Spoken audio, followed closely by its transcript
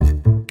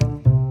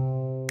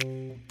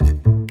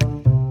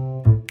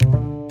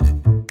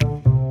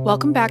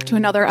Welcome back to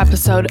another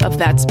episode of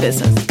That's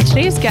Business.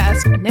 Today's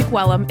guest, Nick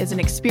Welham, is an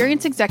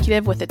experienced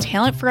executive with a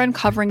talent for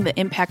uncovering the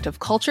impact of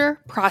culture,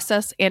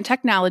 process, and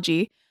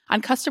technology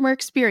on customer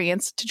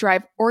experience to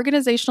drive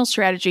organizational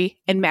strategy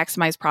and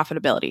maximize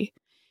profitability.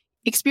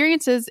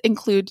 Experiences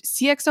include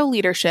CXO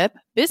leadership,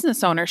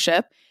 business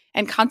ownership,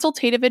 and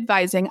consultative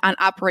advising on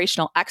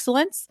operational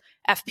excellence,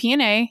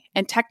 FP&A,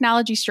 and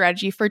technology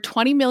strategy for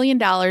 $20 million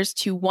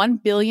to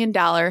 $1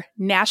 billion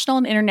national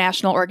and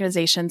international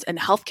organizations in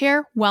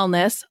healthcare,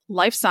 wellness,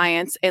 life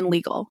science, and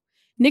legal.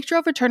 Nick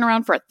drove a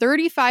turnaround for a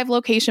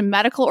 35-location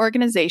medical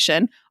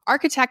organization,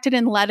 architected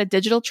and led a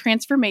digital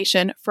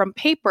transformation from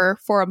paper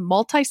for a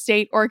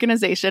multi-state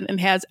organization, and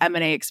has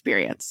M&A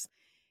experience.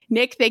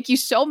 Nick, thank you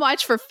so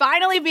much for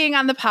finally being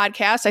on the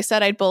podcast. I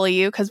said I'd bully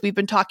you because we've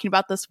been talking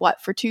about this,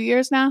 for 2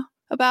 years now?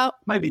 About?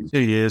 Maybe 2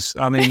 years.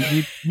 I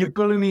mean, you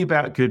bully me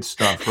about good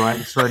stuff, right?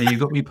 So you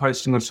got me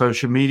posting on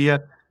social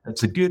media.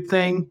 That's a good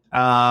thing.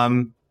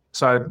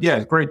 So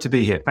yeah, great to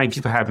be here. Thank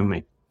you for having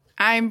me.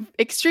 I'm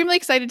extremely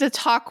excited to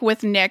talk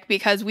with Nick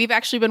because we've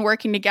actually been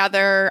working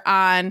together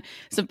on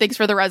some things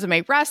for the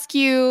Resume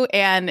Rescue,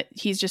 and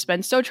he's just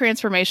been so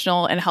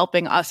transformational in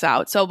helping us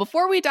out. So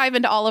before we dive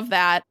into all of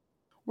that,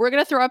 we're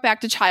going to throw it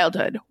back to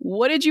childhood.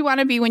 What did you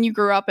want to be when you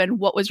grew up, and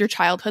what was your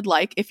childhood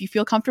like, if you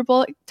feel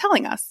comfortable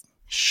telling us?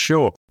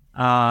 Sure.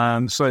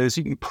 So as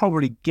you can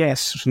probably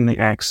guess from the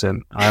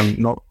accent,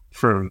 I'm not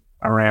from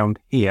around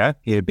here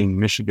being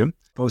Michigan.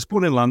 I was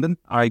born in London.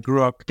 I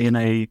grew up in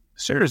a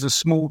series of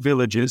small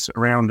villages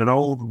around an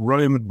old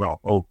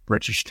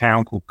British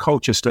town called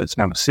Colchester. It's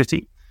now a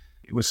city.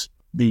 It was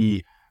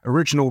the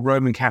original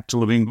Roman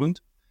capital of England.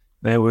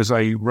 There was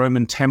a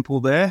Roman temple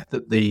there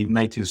that the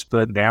natives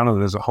burnt down, and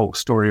there's a whole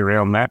story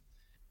around that.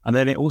 And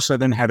then it also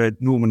had a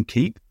Norman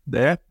keep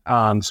there.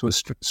 So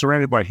it's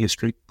surrounded by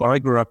history. But I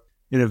grew up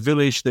in a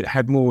village that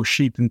had more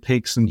sheep and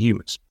pigs than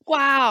humans.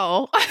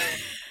 Wow.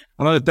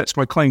 I know that's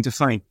my claim to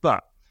fame.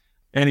 But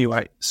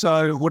anyway,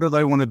 so what do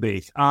they want to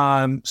be?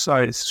 So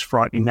it's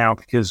frightening now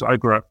because I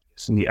grew up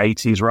in the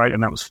 80s, right?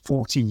 And that was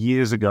 40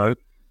 years ago.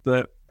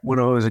 But when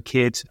I was a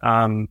kid,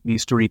 I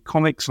used to read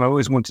comics, and I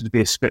always wanted to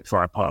be a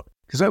Spitfire pilot,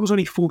 because that was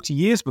only 40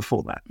 years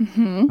before that.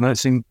 Mm-hmm. And that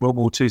seemed World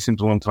War II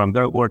seems a long time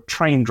ago, or a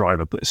train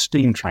driver, but a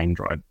steam train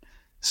driver.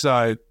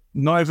 So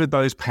neither of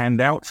those panned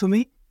out for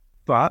me,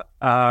 but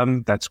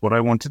that's what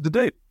I wanted to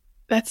do.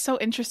 That's so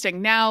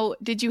interesting. Now,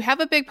 did you have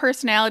a big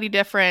personality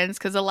difference?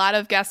 Because a lot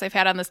of guests I've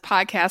had on this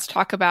podcast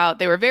talk about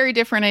they were very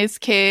different as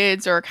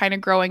kids or kind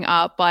of growing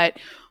up, but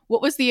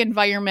what was the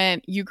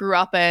environment you grew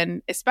up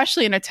in,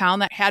 especially in a town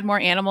that had more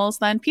animals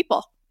than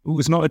people? It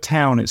was not a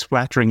town. It's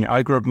flattering.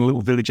 I grew up in a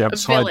little village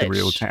outside the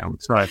real town.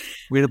 So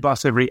we had a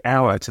bus every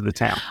hour to the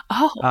town.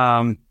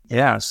 Oh.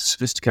 Yeah, it's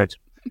sophisticated.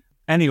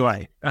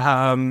 Anyway,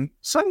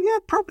 so yeah,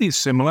 probably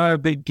similar, a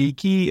bit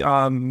geeky.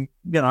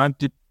 I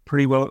did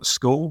pretty well at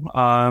school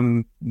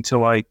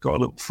until I got a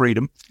little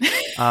freedom.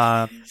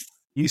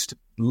 Used to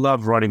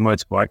love riding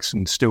motorbikes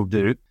and still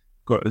do.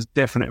 Got a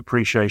definite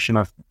appreciation.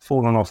 I've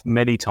fallen off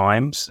many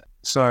times.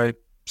 So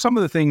some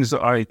of the things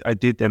that I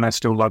did then, I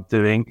still love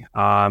doing.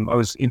 I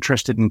was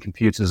interested in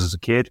computers as a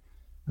kid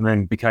and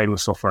then became a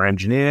software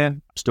engineer.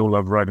 Still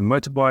love riding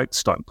motorbikes,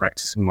 started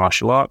practicing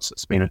martial arts.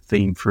 It's been a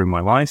theme through my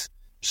life.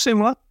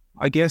 Similar,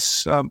 I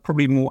guess,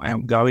 probably more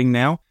outgoing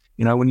now.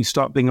 You know, when you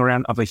start being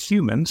around other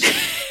humans,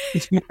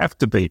 you have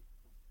to be.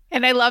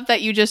 And I love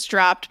that you just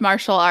dropped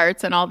martial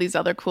arts and all these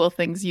other cool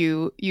things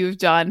you've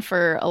done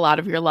for a lot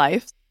of your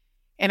life.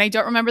 And I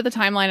don't remember the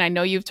timeline. I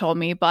know you've told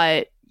me,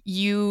 but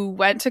you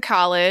went to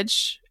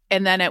college.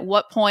 And then at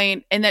what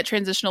point in that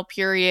transitional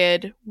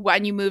period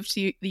when you moved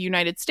to the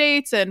United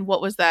States, and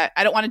what was that?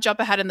 I don't want to jump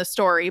ahead in the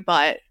story,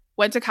 but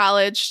went to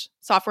college,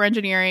 software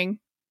engineering,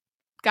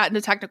 got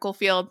into technical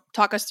field.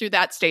 Talk us through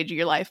that stage of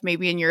your life,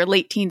 maybe in your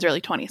late teens,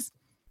 early 20s.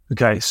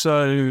 Okay,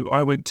 so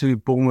I went to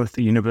Bournemouth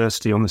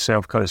University on the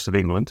south coast of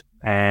England,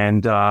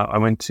 and I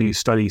went to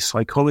study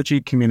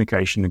psychology,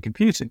 communication, and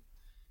computing,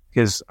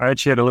 because I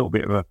actually had a little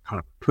bit of a kind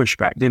of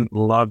pushback. Didn't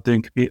love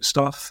doing computer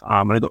stuff.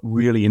 And I got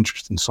really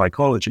interested in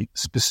psychology,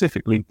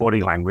 specifically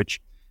body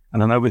language.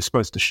 And I know we're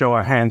supposed to show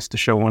our hands to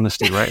show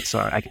honesty, right? So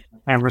I get the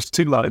cameras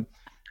too low.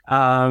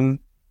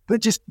 But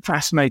it just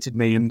fascinated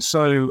me. And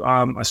so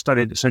I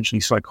studied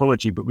essentially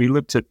psychology, but we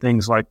looked at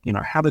things like,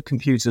 how do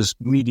computers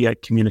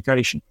mediate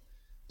communication?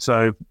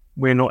 So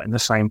we're not in the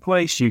same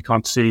place. You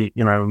can't see,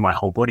 my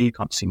whole body. You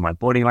can't see my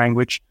body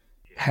language.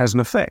 Has an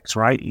effect,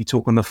 right? You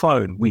talk on the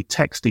phone, we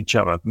text each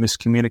other,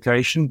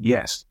 miscommunication,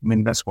 yes. I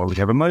mean, that's why we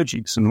have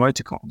emojis and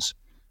emoticons,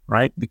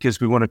 right?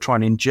 Because we want to try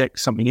and inject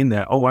something in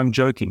there. Oh, I'm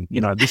joking.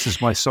 This is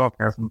my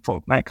sarcasm,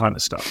 that kind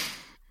of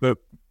stuff. But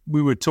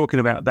we were talking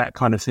about that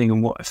kind of thing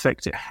and what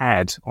effect it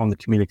had on the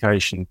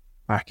communication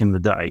back in the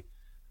day.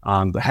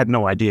 But had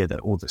no idea that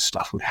all this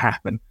stuff would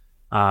happen.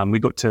 We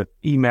got to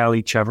email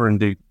each other and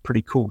do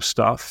pretty cool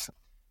stuff.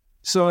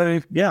 So,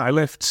 yeah, I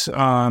left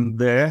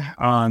there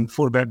and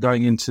thought about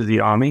going into the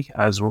Army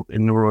as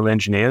in the Royal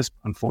Engineers.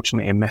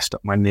 Unfortunately, I messed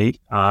up my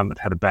knee. I'd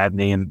had a bad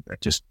knee and it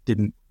just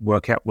didn't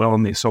work out well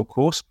on the assault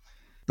course.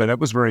 But that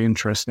was very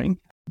interesting.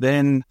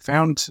 Then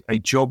found a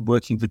job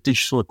working for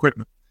digital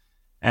equipment.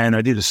 And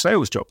I did a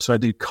sales job. So I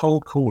did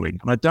cold calling.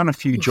 And I'd done a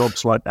few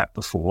jobs like that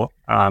before.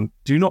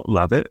 Do not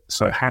love it.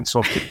 So hats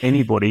off to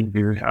anybody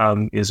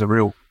who is a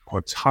real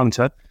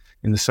hunter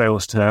in the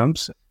sales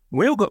terms.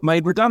 We all got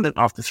made redundant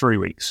after 3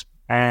 weeks.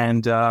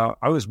 And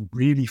I was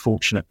really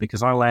fortunate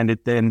because I landed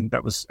then,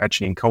 that was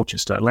actually in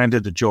Colchester, I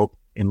landed a job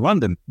in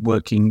London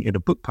working in a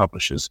book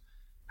publisher's,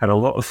 had a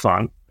lot of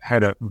fun,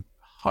 had a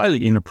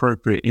highly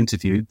inappropriate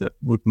interview that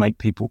would make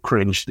people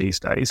cringe these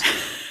days.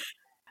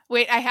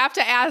 Wait, I have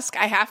to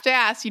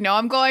ask. You know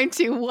I'm going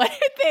to. What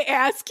did they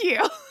ask you?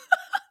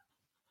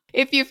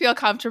 If you feel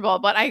comfortable,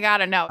 but I got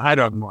to know. I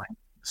don't mind.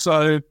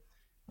 So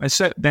I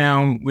sat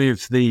down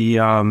with the,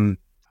 I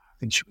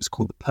think she was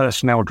called the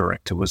personnel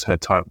director was her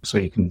title. So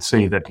you can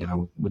see that,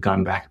 we're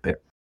going back a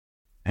bit.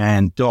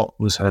 And Dot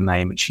was her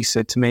name. And she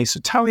said to me, so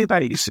tell me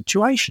about your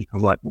situation.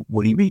 I'm like,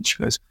 what do you mean?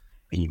 She goes,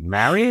 are you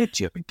married?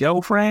 Do you have a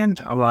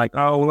girlfriend? I'm like,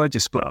 oh, well, I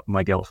just split up with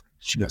my girlfriend.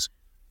 She goes,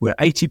 we're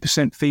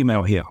 80%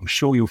 female here. I'm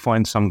sure you'll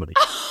find somebody.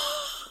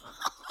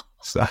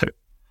 So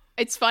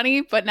it's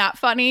funny, but not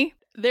funny.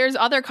 There's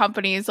other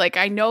companies like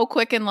I know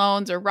Quicken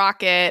Loans or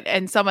Rocket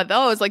and some of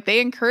those, like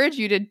they encourage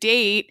you to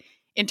date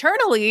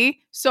internally.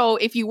 So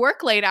if you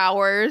work late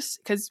hours,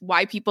 because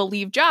why people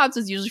leave jobs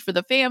is usually for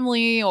the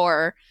family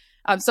or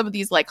some of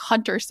these like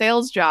hunter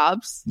sales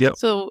jobs. Yep.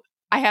 So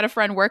I had a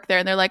friend work there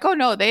and they're like, oh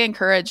no, they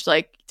encourage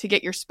like to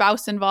get your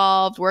spouse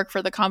involved, work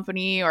for the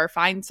company or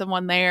find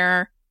someone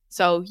there.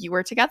 So you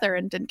were together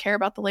and didn't care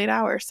about the late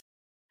hours.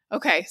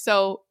 Okay,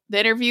 so the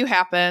interview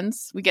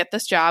happens. We get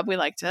this job. We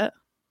liked it.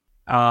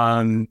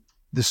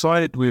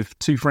 Decided with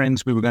two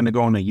friends we were going to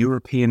go on a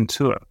European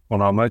tour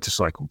on our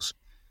motorcycles.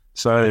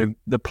 So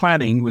the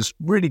planning was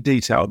really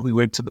detailed. We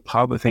went to the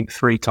pub, I think,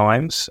 3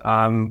 times.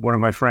 One of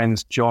my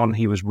friends, John,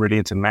 he was really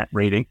into map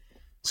reading.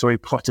 So we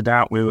plotted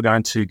out we were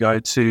going to go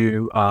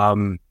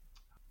to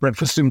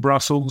breakfast in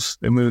Brussels.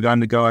 Then we were going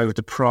to go over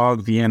to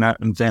Prague, Vienna,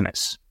 and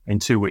Venice in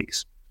 2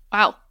 weeks.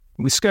 Wow.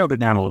 We scaled it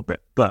down a little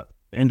bit, but at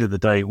the end of the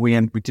day, we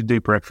did do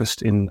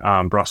breakfast in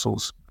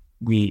Brussels.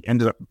 We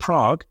ended up in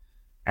Prague,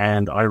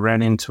 and I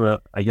ran into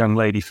a young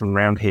lady from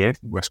around here,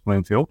 West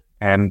Bloomfield,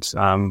 and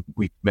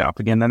we met up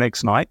again the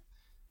next night.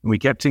 And we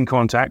kept in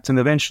contact, and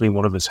eventually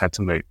one of us had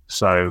to move.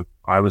 So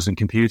I was in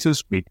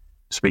computers. We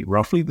speak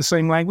roughly the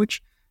same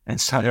language.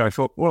 And so I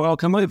thought, well, I'll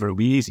come over. It'll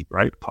be easy,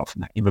 right? Apart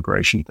from that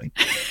immigration thing.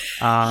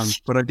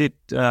 But I did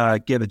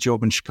get a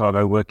job in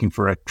Chicago working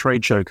for a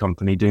trade show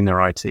company doing their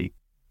IT.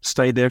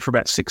 Stayed there for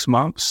about 6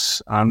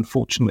 months.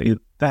 Unfortunately,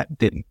 that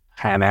didn't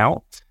pan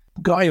out.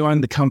 The guy who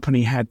owned the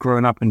company had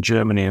grown up in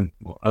Germany in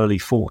early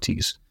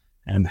 40s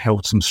and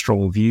held some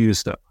strong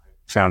views that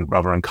I found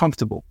rather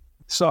uncomfortable.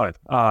 So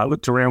I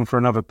looked around for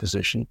another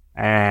position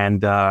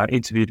and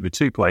interviewed with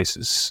 2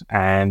 places.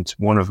 And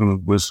one of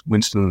them was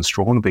Winston &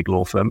 Strawn, a big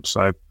law firm.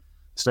 So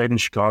stayed in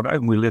Chicago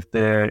and we lived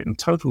there in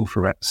total for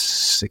about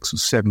 6 or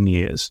 7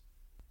 years.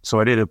 So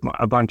I did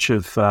a bunch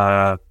of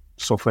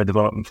software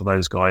development for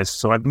those guys.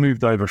 So I'd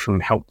moved over from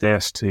help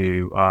desk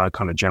to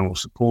kind of general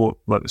support,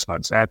 Lotus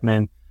Notes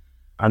admin,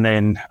 and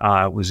then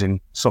was in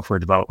software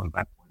development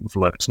back with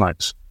Lotus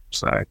Notes.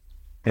 So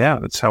yeah,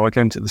 that's how I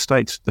came to the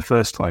States the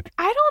first time.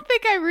 I don't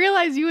think I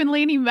realized you and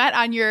Lainey met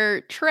on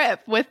your trip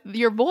with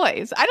your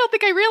boys. I don't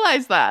think I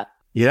realized that.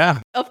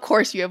 Yeah. Of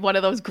course, you have one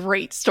of those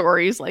great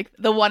stories, like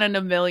the one in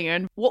a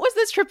million. What was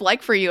this trip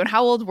like for you and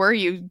how old were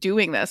you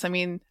doing this? I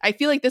mean, I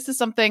feel like this is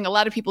something a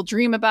lot of people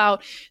dream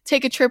about,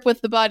 take a trip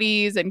with the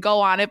buddies and go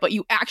on it, but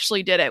you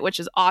actually did it, which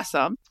is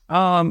awesome.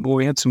 Well,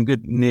 we had some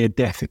good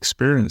near-death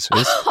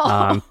experiences.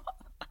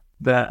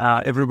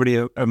 But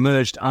everybody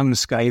emerged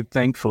unscathed,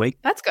 thankfully.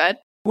 That's good.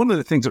 One of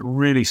the things that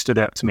really stood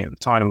out to me at the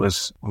time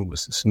was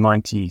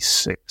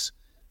 96.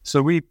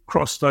 So we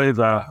crossed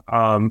over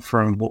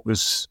from what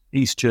was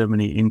East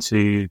Germany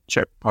into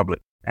Czech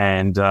Republic.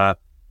 And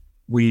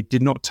we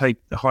did not take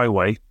the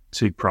highway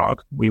to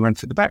Prague. We went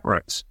through the back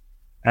roads.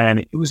 And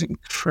it was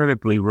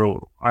incredibly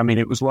rural. I mean,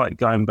 it was like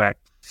going back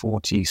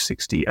 40,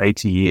 60,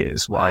 80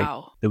 years. Like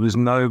there was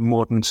no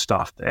modern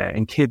stuff there.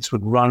 And kids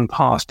would run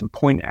past and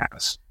point at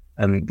us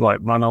and like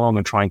run along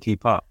and try and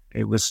keep up.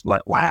 It was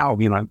like, wow,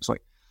 it's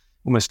like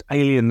almost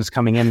aliens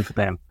coming in for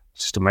them.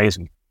 It's just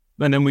amazing.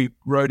 And then we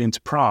rode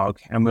into Prague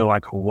and we were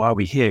like, well, why are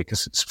we here?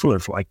 Because it's full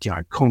of like,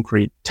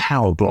 concrete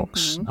tower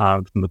blocks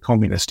from the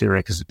communist era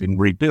because it's been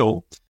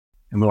rebuilt.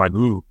 And we're like,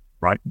 ooh,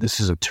 right, this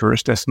is a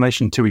tourist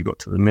destination until we got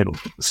to the middle,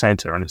 the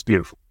center, and it's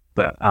beautiful.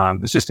 But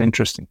it's just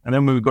interesting. And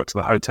then when we got to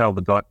the hotel,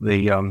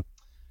 the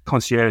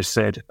concierge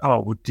said,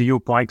 oh, well, do your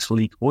bikes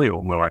leak oil?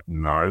 And we're like,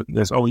 no.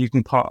 There's, you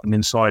can park them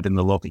inside in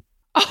the lobby.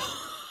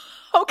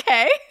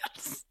 Okay.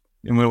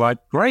 And we're like,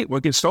 great, we'll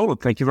get stolen.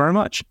 Thank you very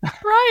much.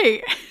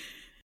 Right.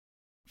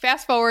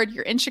 Fast forward,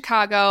 you're in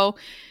Chicago.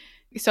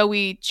 So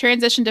we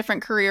transitioned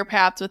different career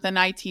paths within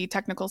IT,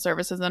 technical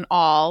services and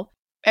all.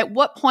 At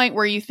what point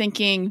were you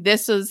thinking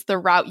this is the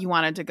route you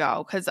wanted to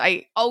go? Because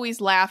I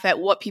always laugh at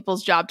what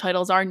people's job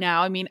titles are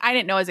now. I mean, I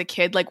didn't know as a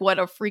kid like what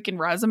a freaking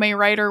resume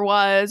writer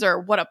was or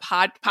what a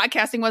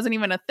podcasting wasn't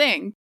even a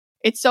thing.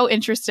 it's so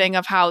interesting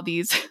of how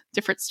these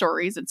different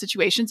stories and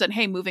situations and,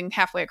 hey, moving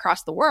halfway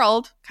across the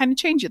world kind of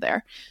change you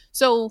there.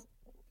 So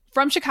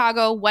from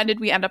Chicago, when did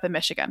we end up in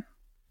Michigan?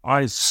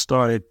 I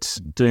started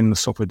doing the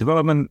software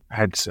development,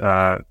 had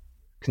a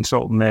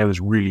consultant there,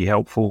 was really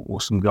helpful,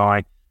 awesome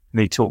guy,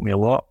 and he taught me a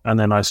lot. And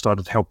then I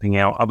started helping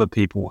out other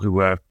people who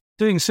were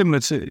doing similar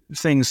to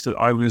things that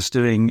I was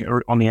doing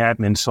on the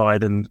admin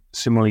side, and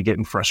similarly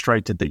getting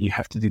frustrated that you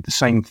have to do the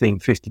same thing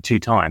 52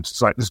 times.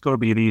 It's like, there's got to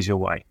be an easier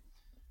way.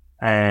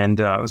 And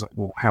I was like,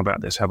 well, how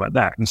about this? How about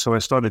that? And so I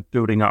started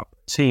building up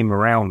a team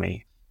around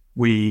me.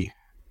 We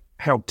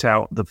helped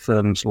out the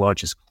firm's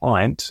largest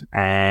client,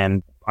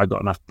 and I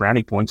got enough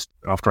brownie points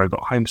after I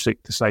got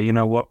homesick to say, you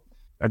know what?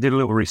 I did a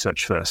little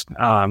research first.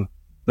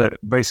 But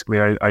basically,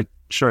 I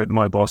showed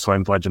my boss, I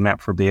invited him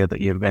out for a beer that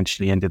he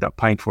eventually ended up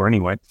paying for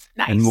anyway,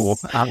 nice. And more.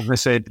 I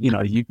said,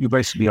 you're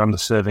basically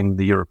underserving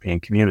the European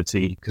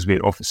community because we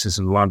had offices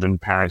in London,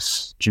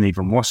 Paris,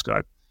 Geneva, and Moscow.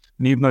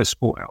 And you have no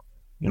support out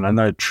there,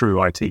 no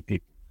true IT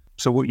people.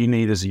 So what you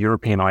need is a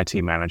European IT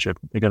manager.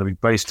 They're going to be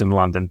based in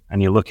London,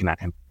 and you're looking at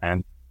him.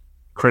 And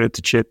credit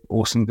to Chip,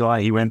 awesome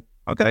guy. He went,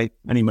 okay,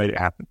 and he made it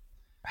happen.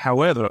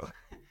 However,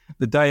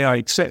 the day I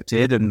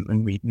accepted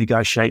and we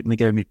negotiated, and they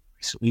gave me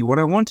basically what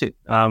I wanted.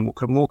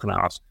 What more can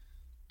I ask?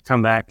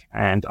 Come back,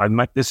 and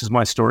this is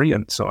my story,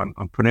 and so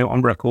I'm putting it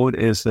on record,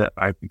 is that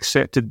I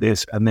accepted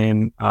this, and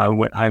then I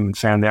went home and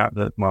found out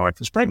that my wife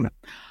was pregnant.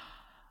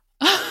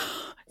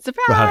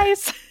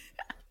 Surprise!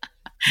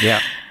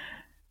 Yeah.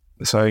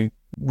 So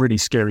really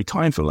scary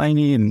time for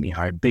Lainey,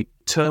 and big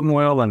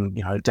turmoil, and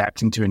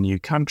adapting to a new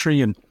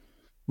country, and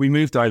we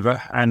moved over,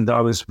 and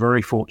I was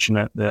very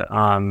fortunate that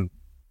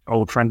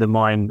old friend of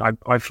mine,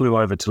 I flew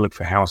over to look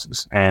for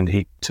houses, and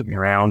he took me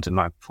around, and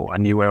I thought I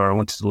knew where I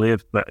wanted to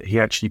live, but he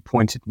actually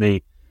pointed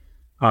me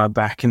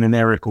back in an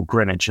area called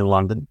Greenwich in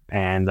London,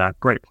 and a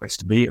great place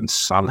to be. And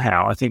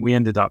somehow I think we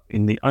ended up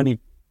in the only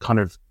kind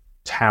of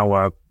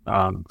tower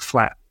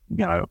flat,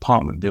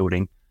 apartment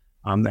building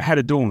that had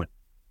a doorman.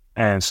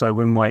 And so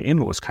when my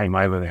in-laws came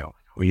over, they were like,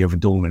 "Oh, you have a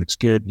doorman, it's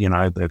good,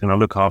 they're going to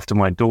look after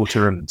my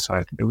daughter." And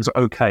so it was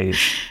okay. It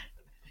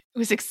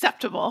was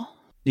acceptable.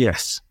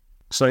 Yes.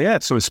 So I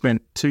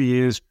spent 2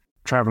 years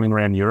traveling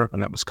around Europe,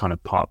 and that was kind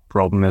of part of the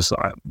problem. Is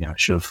I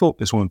should have thought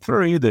this one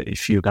through, that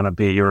if you're going to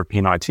be a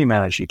European IT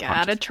manager, you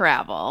gotta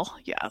travel.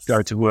 Yes,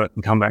 go to work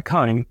and come back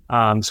home.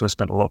 So I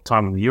spent a lot of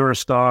time on the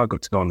Eurostar.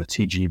 Got to go on the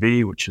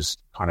TGV, which is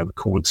kind of a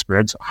cool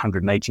experience.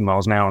 180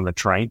 miles an hour on the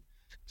train,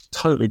 it's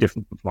totally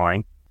different from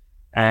flying.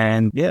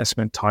 And I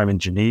spent time in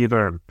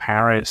Geneva and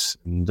Paris,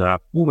 and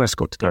almost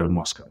got to go to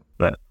Moscow,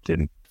 but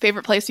didn't.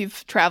 Favorite place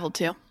you've traveled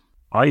to?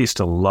 I used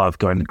to love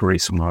going to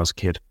Greece when I was a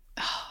kid.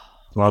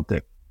 Loved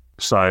it.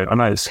 So I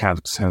know this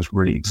sounds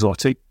really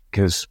exotic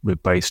because we're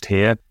based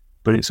here,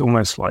 but it's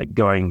almost like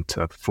going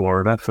to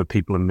Florida for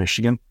people in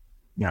Michigan,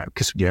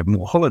 because you have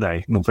more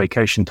holiday, more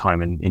vacation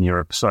time in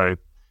Europe. So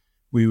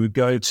we would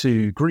go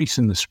to Greece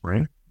in the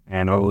spring,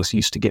 and I always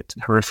used to get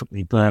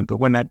horrifically burnt. But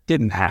when that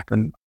didn't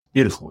happen,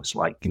 beautiful. It's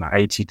like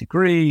 80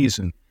 degrees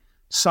and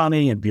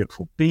sunny and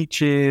beautiful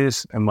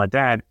beaches. And my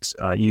dad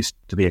used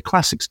to be a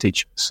classics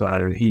teacher,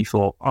 so he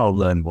thought, I'll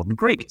learn modern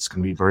Greek. It's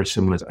going to be very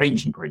similar to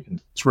ancient Greek,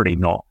 and it's really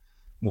not.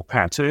 More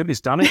power to him.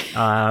 He's done it.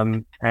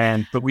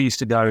 But we used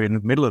to go in the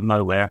middle of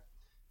nowhere,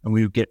 and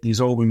we would get these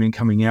old women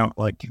coming out,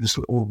 like give us a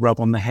little rub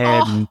on the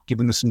head and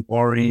giving us an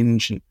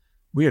orange. And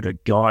we had a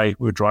guy,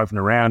 we were driving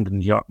around,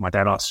 and my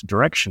dad asked for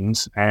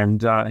directions,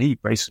 and he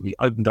basically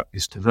opened up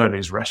his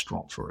tavernes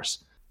restaurant for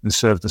us and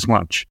served us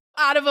lunch.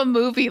 Out of a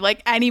movie,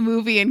 like any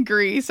movie in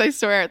Greece, I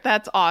swear.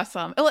 That's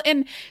awesome.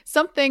 And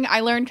something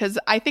I learned, because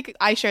I think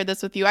I shared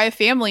this with you, I have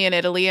family in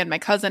Italy, and my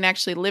cousin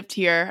actually lived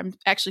here. I'm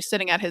actually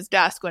sitting at his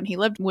desk when he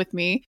lived with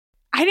me.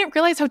 I didn't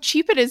realize how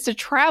cheap it is to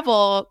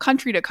travel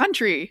country to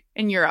country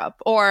in Europe.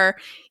 Or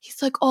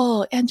he's like,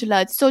 "Oh,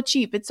 Angela, it's so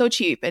cheap. It's so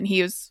cheap." And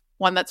he was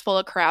one that's full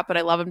of crap, but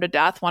I love him to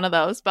death, one of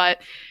those. But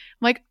I'm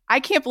like,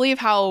 I can't believe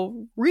how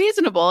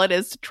reasonable it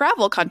is to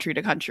travel country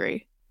to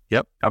country.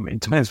 Yep. I mean,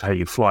 it depends how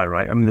you fly,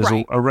 right? I mean,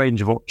 there's a range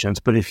of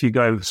options, but if you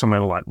go somewhere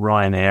like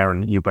Ryanair,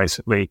 and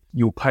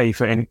you'll pay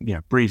for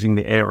breathing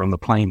the air on the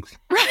plane.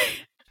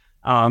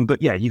 Right.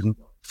 But you can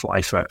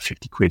fly for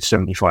 50 quid,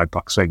 $75,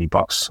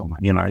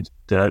 $80,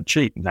 dirt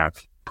cheap. Now,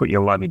 put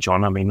your luggage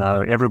on. I mean,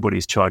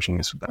 everybody's charging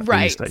us for that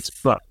these days,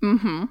 but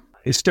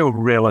it's still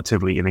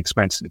relatively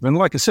inexpensive. And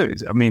like I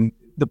said, I mean,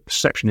 the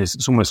perception is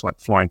it's almost like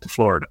flying to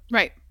Florida.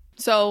 Right.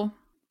 So,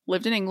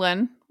 lived in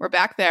England. We're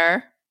back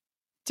there.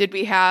 Did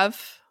we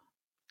have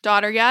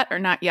daughter yet or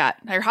not yet?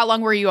 Or how long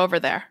were you over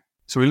there?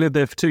 So we lived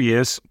there for 2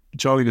 years.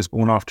 Charlie was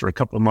born after a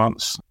couple of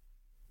months.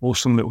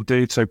 Awesome little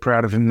dude. So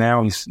proud of him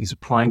now. He's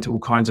applying to all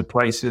kinds of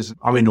places.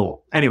 I'm in awe.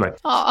 Anyway,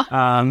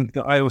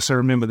 I also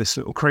remember this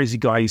little crazy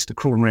guy used to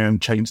crawl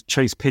around and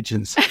chase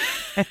pigeons.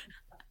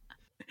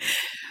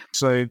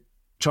 So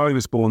Charlie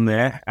was born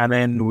there, and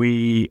then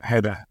we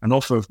had an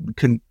offer we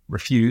couldn't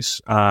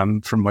refuse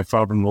from my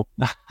father-in-law.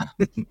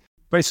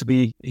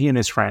 Basically, he and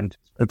his friend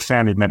had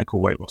founded medical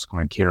weight loss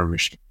clinic here in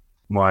Michigan.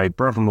 My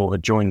brother-in-law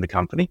had joined the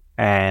company,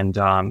 and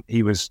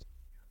he was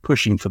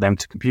pushing for them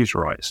to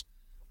computerize.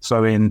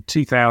 So in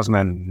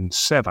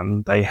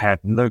 2007, they had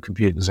no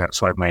computers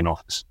outside main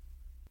office,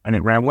 and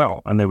it ran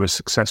well, and they were a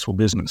successful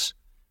business.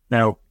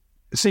 Now,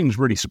 it seems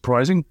really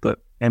surprising, but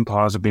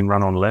empires have been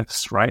run on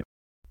lefts, right?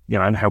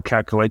 And how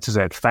calculators,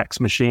 they had fax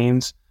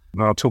machines.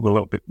 And I'll talk a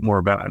little bit more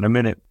about that in a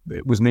minute.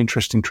 It was an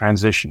interesting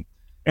transition.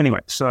 Anyway,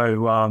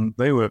 so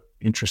they were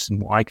interested in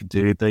what I could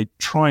do. They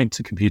tried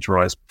to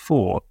computerize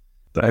before,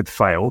 but had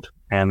failed.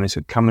 And they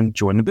said, come and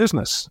join the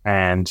business.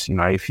 And,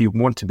 if you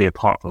want to be a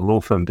part of a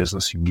law firm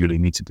business, you really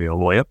need to be a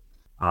lawyer.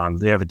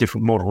 They have a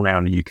different model now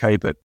in the UK.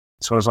 But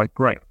so I was like,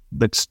 great,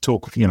 let's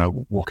talk,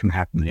 what can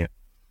happen here.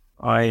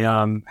 I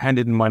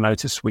handed in my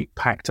notice. We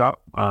packed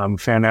up,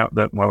 found out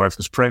that my wife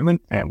was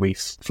pregnant, and we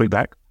flew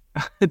back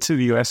to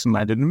the US and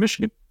landed in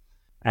Michigan.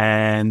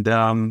 And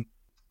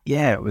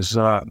it was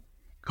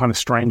kind of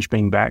strange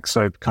being back.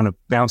 So kind of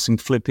bouncing,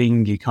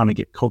 flipping, you kind of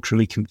get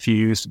culturally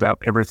confused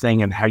about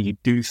everything and how you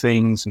do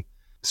things. And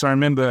so I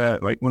remember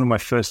one of my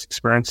first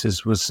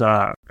experiences was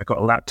I got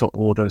a laptop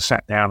order,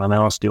 sat down and I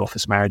asked the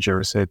office manager,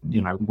 I said,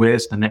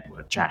 where's the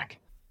network jack?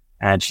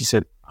 And she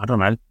said, I don't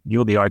know,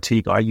 you're the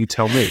IT guy, you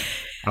tell me.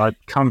 I'd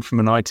come from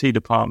an IT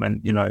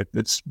department,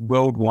 that's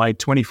worldwide,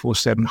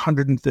 24/7,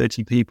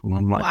 130 people. And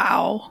I'm like,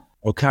 wow.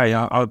 Okay,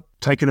 I've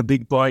taken a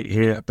big bite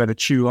here. Better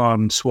chew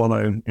on,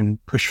 swallow,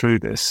 and push through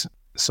this.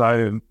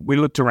 So we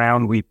looked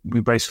around. We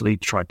basically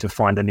tried to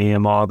find an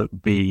EMR that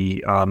would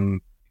be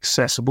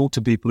accessible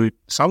to people who,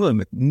 some of them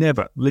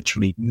had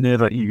literally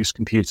never used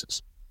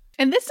computers.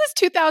 And this is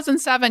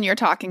 2007 you're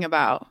talking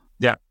about.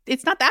 Yeah.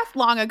 It's not that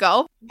long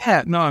ago.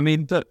 Yeah, no, I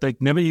mean, they'd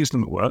never used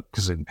them at work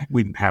because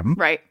we didn't have them.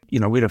 Right. We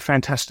had a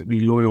fantastically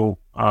loyal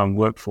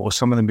workforce.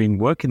 Some of them been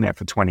working there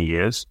for 20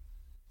 years.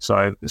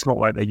 So it's not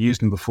like they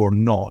used them before or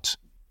not.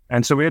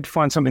 And so we had to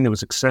find something that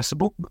was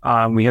accessible.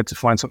 We had to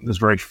find something that's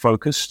very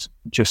focused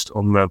just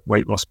on the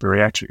weight loss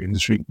bariatric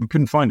industry. We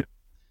couldn't find it.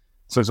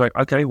 So it's like,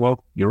 okay,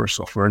 well, you're a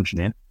software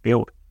engineer,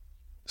 build.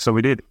 So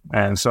we did.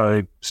 And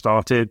so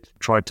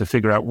tried to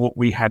figure out what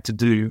we had to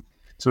do.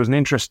 So it was an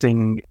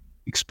interesting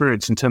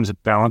experience in terms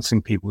of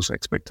balancing people's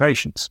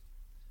expectations.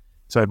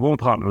 So I had one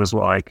partner was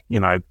like,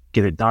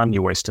 get it done,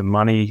 you're wasting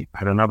money. I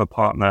had another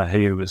partner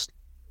who was,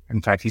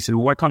 in fact, he said,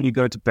 well, why can't you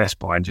go to Best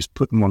Buy and just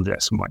put them on the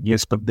desk? I'm like,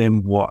 yes, but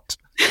then what?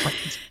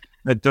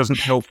 That doesn't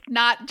help.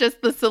 Not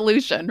just the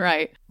solution,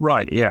 right?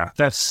 Right, yeah.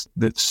 That's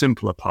the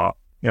simpler part.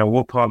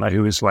 One partner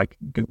who was like,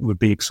 would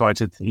be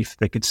excited if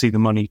they could see the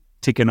money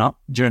ticking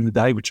up during the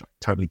day, which I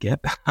totally get.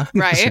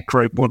 Right. It's a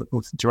great,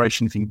 wonderful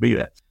situation if you can be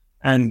there.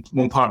 And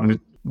one partner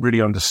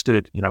really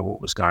understood, what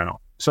was going on.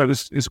 So it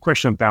was a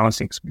question of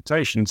balancing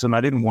expectations. And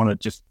I didn't want to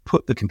just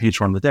put the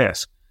computer on the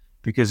desk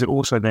because it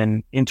also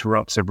then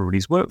interrupts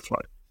everybody's workflow.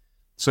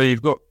 So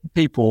you've got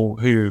people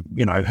who,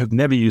 have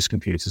never used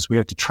computers. We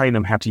have to train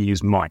them how to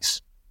use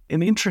mice.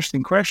 And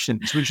interesting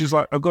questions, which is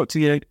like, I've got to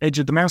the edge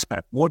of the mouse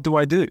pad. What do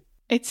I do?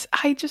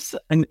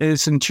 And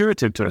it's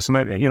intuitive to us. And,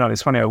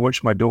 it's funny. I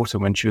watched my daughter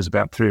when she was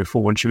about 3 or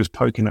 4, when she was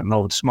poking at an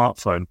old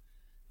smartphone.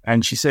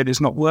 And she said,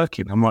 it's not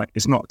working. I'm like,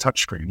 it's not a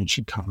touchscreen. And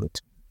she kind of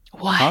looked.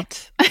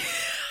 What?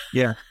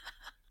 Yeah.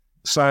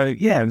 So,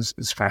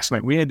 it's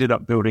fascinating. We ended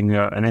up building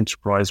an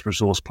enterprise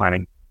resource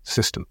planning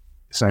system,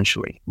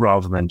 essentially,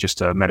 rather than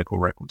just a medical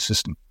record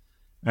system,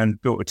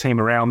 and built a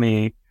team around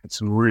me, had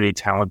some really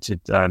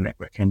talented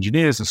network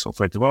engineers and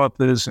software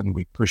developers, and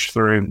we pushed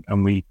through,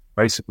 and we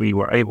basically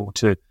were able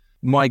to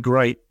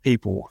migrate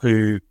people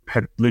who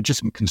had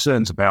legitimate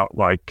concerns about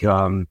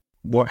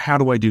how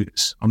do I do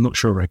this? I'm not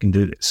sure I can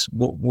do this.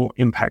 What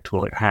impact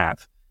will it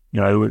have?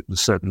 With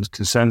certain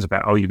concerns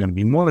about, you're going to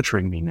be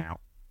monitoring me now.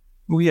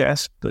 Well,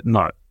 yes, but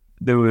no.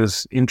 There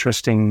was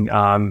interesting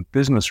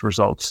business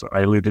results that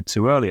I alluded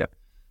to earlier.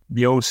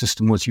 The old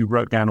system was you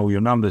wrote down all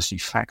your numbers, you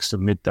faxed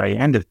them midday,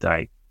 end of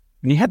day,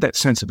 and you had that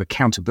sense of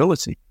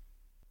accountability.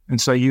 And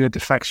so you had to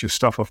fax your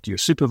stuff off to your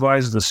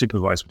supervisor. The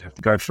supervisor would have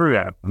to go through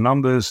the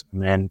numbers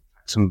and then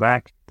fax them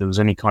back. If there was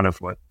any kind of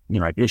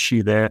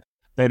issue there,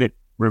 they'd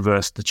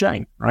reverse the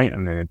chain, right?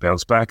 And then it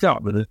bounce back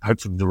up with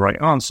hopefully the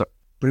right answer.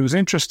 But it was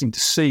interesting to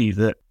see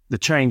that the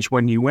change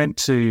when you went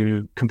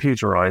to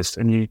computerized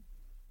and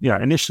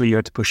initially you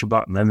had to push a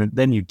button and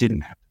then you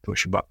didn't have to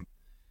push a button.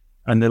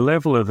 And the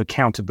level of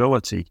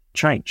accountability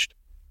changed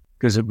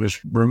because it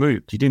was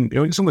removed. It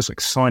was almost like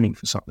signing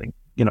for something.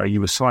 You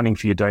were signing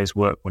for your day's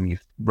work when you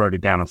wrote it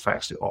down and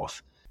faxed it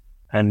off.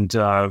 And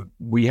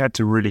we had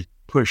to really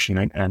push,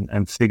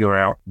 and figure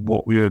out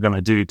what we were going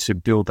to do to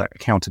build that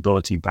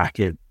accountability back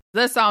in.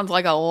 This sounds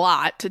like a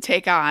lot to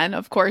take on.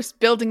 Of course,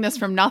 building this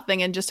from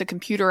nothing and just to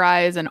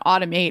computerize and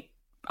automate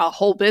a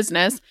whole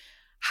business.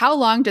 How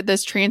long did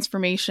this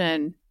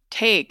transformation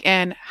take?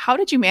 And how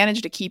did you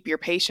manage to keep your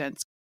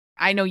patience?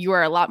 I know you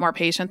are a lot more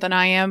patient than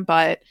I am,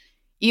 but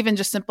even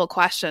just simple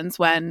questions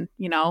when,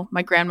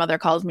 my grandmother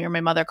calls me or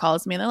my mother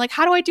calls me and they're like,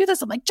 how do I do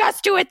this? I'm like,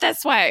 just do it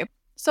this way.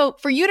 So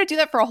for you to do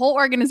that for a whole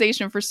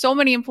organization, for so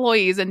many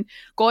employees, and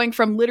going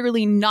from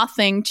literally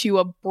nothing to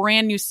a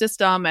brand new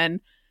system and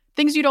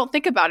things you don't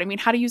think about. I mean,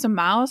 how to use a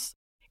mouse,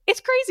 it's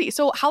crazy.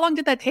 So how long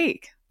did that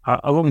take?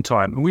 A long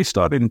time. And we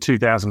started in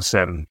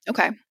 2007.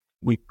 Okay.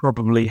 We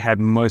probably had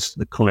most of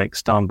the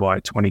clinics done by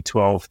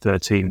 2012,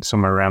 13,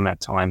 somewhere around that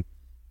time,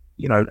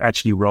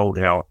 actually rolled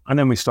out. And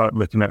then we started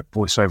looking at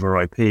voice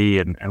over IP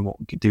and what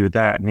we could do with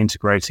that and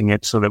integrating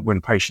it so that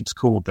when patients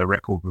called, their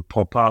record would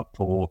pop up,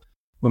 or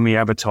when we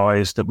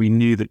advertised that we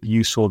knew that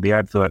you saw the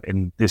advert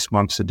in this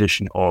month's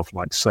edition of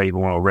like Save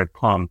On or Red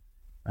Plum.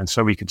 And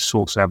so we could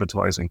source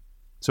advertising.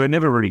 So it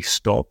never really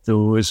stopped. There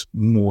was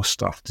more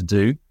stuff to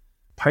do.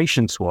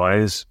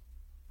 Patients-wise,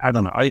 I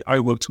don't know. I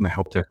worked on the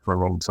help desk for a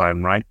long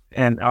time, right?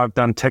 And I've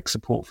done tech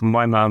support for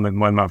my mum and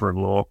my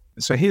mother-in-law.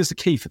 So here's the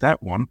key for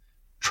that one.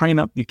 Train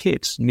up your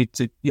kids. You need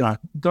to,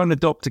 go and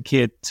adopt a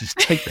kid to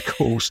take the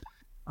course.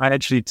 I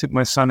actually took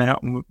my son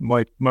out, and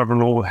my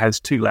mother-in-law has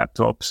 2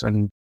 laptops,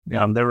 and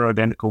they were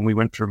identical. And we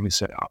went through and we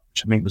set up,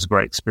 which I think was a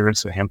great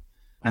experience for him.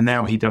 And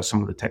now he does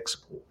some of the tech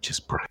support, which is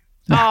great.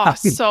 Oh,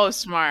 so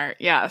smart.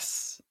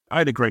 Yes. I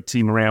had a great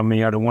team around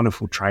me. I had a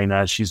wonderful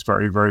trainer. She's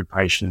very, very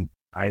patient.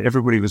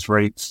 Everybody was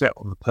very set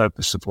on the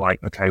purpose of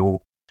like, okay,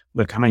 well,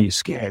 look, I know you're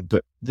scared,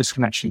 but this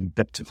can actually be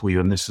better for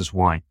you, and this is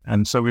why.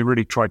 And so we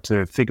really tried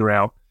to figure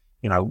out,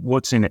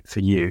 what's in it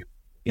for you?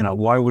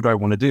 Why would I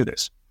want to do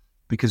this?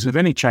 Because with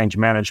any change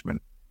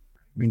management,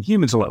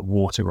 humans are like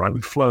water, right?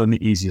 We flow in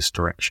the easiest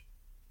direction.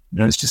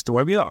 It's just the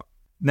way we are.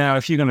 Now,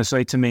 if you're going to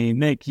say to me,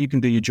 Nick, you can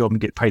do your job and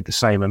get paid the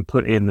same and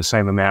put in the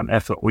same amount of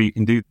effort, or you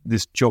can do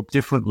this job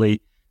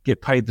differently,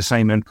 get paid the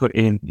same and put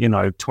in,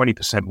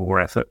 20% more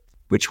effort,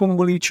 which one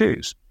will you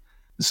choose?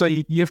 So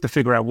you have to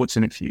figure out what's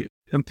in it for you.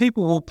 And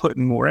people will put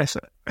in more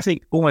effort. I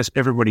think almost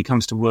everybody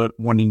comes to work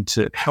wanting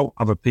to help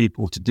other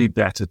people to do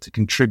better, to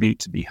contribute,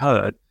 to be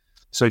heard.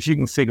 So if you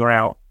can figure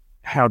out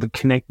how to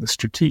connect the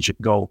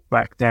strategic goal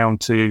back down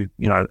to,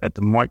 at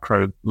the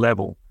micro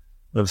level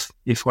of,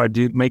 if I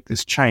do make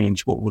this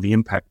change, what will the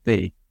impact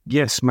be?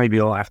 Yes, maybe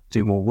I'll have to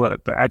do more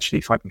work, but actually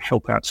if I can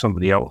help out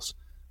somebody else,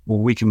 or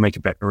we can make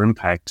a better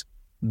impact,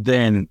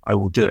 then I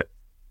will do it.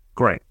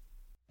 Great.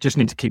 Just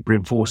need to keep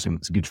reinforcing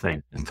it's a good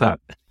thing. In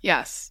fact,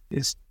 yes,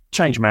 it's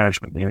change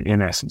management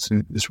in essence,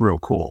 and it's real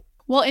cool.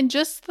 Well, and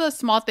just the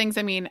small things.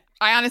 I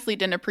honestly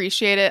didn't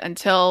appreciate it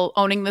until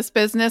owning this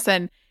business.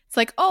 And it's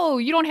like, oh,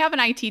 you don't have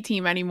an IT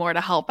team anymore to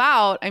help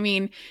out.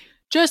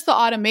 Just the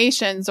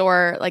automations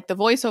or like the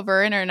voice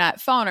over internet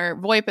phone or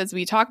VoIP as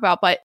we talk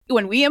about. But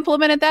when we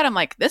implemented that, I'm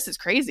like, this is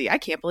crazy. I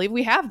can't believe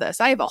we have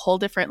this. I have a whole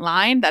different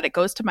line that it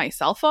goes to my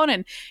cell phone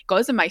and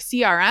goes in my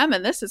CRM,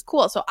 and this is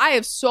cool. So I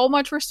have so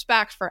much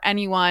respect for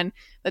anyone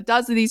that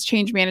does these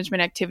change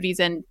management activities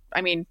and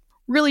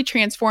really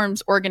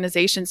transforms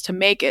organizations to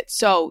make it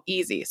so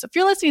easy. So if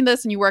you're listening to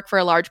this and you work for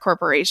a large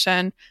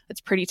corporation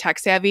that's pretty tech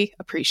savvy,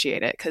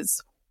 appreciate it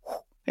because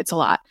it's a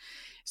lot.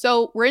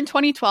 So we're in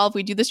 2012,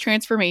 we do this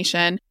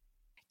transformation.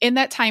 In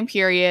that time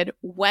period,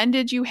 when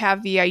did you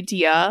have the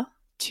idea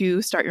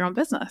to start your own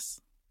business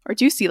or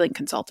do C-Link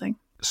consulting?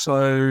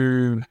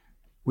 So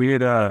we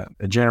had a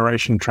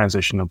generation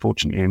transition,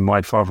 unfortunately.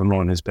 My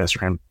father-in-law and his best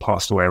friend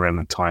passed away around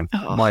that time.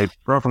 Oh. My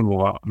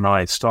brother-in-law and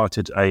I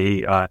started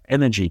a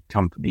energy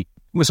company.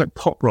 It was like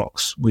pop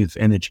rocks with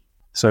energy.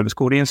 So it was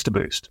called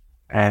InstaBoost.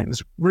 And it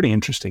was really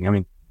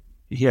interesting.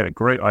 He had a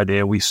great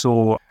idea. We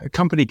saw a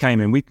company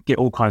came in. We get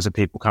all kinds of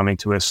people coming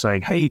to us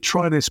saying, hey,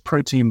 try this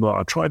protein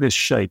bar, try this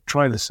shake,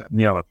 try this, that, and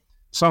the other.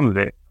 Some of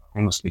it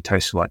honestly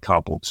tasted like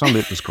cardboard. Some of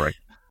it was great.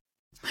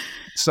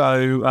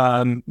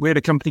 So we had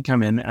a company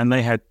come in and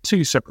they had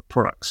 2 separate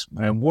products.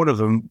 And one of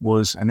them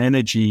was an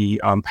energy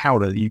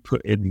powder that you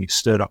put in and you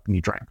stirred up and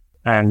you drank.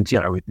 And,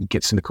 it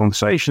gets into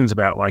conversations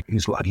about like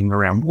who's lugging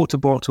around water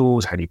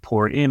bottles, how do you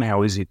pour it in,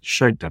 how is it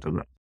shaped,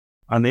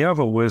 And the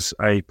other was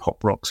a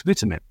Pop Rocks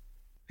vitamin.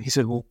 He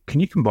said, well,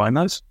 can you combine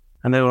those?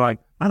 And they were like,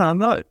 I don't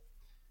know.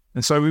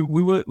 And so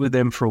we worked with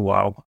them for a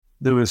while.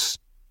 There was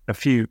a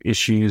few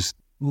issues,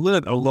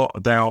 learned a lot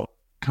about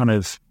kind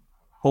of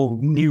whole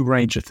new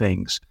range of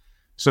things.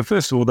 So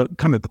first of all,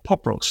 the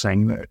Pop Rocks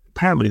thing, that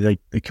apparently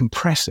they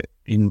compress it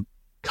in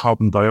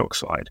carbon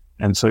dioxide.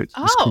 And so it's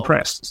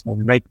compressed. So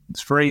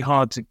it's very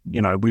hard to,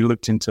 we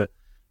looked into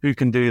who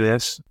can do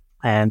this.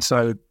 And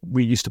so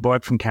we used to buy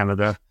it from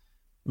Canada.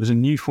 It was a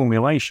new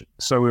formulation.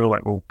 So we were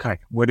like, well, okay,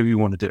 where do we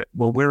want to do it?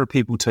 Well, where are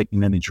people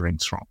taking energy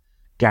drinks from?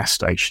 Gas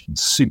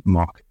stations,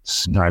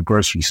 supermarkets,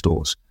 grocery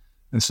stores.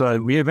 And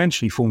so we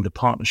eventually formed a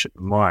partnership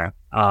with Maya,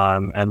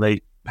 and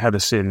they had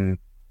us in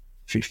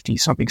 60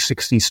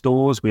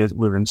 stores. We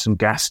were in some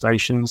gas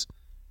stations,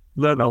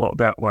 learned a lot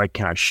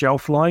about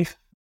shelf life,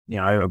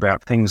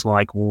 about things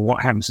like, well,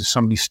 what happens if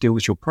somebody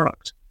steals your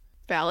product?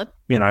 Valid.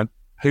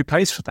 Who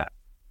pays for that?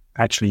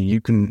 Actually,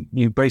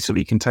 you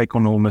basically can take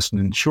on almost an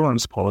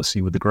insurance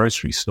policy with the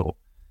grocery store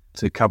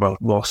to cover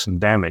loss and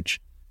damage.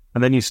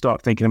 And then you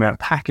start thinking about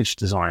package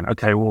design.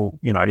 Okay, well,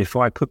 if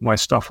I put my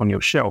stuff on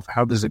your shelf,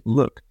 how does it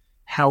look?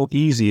 How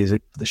easy is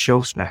it for the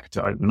shelf stacker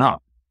to open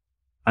up?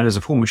 And as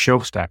a former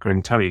shelf stacker, I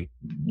can tell you,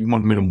 you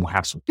want minimal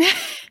hassle.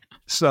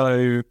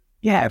 So,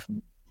 yeah,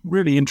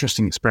 really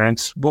interesting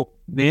experience. Well,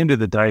 at the end of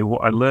the day,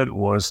 what I learned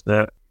was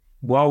that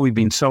while we've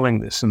been selling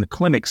this and the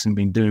clinics have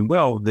been doing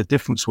well, the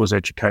difference was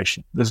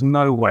education. There's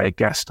no way a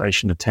gas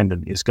station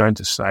attendant is going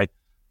to say,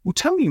 well,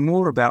 tell me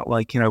more about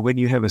when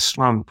you have a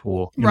slump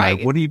or,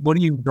 what are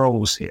your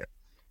goals here?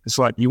 It's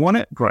like, you want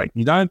it? Great.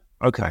 You don't?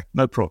 Okay,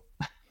 no problem.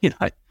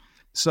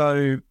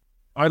 So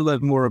I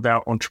learned more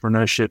about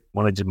entrepreneurship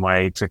when I did my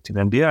executive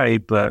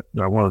MBA, but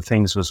one of the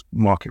things was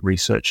market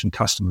research and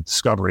customer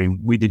discovery, and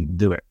we didn't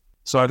do it.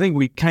 So I think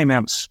we came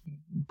out,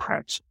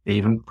 perhaps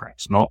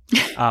not,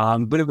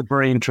 but it was a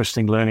very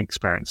interesting learning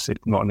experience, if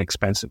not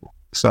inexpensive.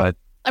 So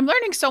I'm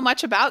learning so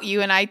much about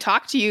you, and I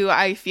talk to you,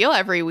 I feel,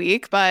 every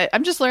week, but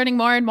I'm just learning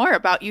more and more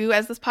about you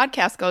as this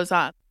podcast goes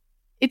on.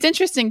 It's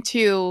interesting,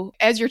 too,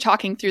 as you're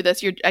talking through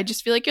this, I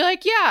just feel like you're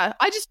like, yeah,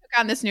 I just took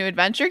on this new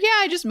adventure. Yeah,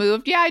 I just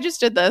moved. Yeah, I just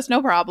did this.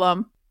 No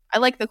problem. I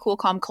like the cool,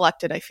 calm,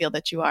 collected I feel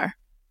that you are.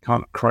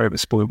 Can't cry over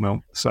spoiled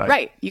milk. So,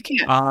 right, you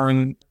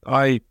can't.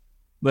 I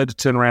led a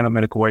turnaround of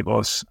medical weight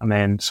loss and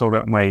then sold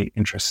out my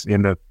interest at the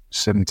end of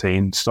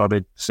 17,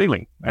 started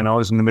sealing. And I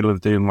was in the middle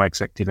of doing my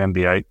executive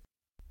MBA.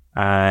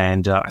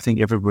 And I think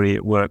everybody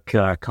at work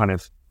kind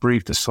of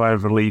breathed a sigh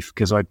of relief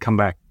because I'd come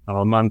back on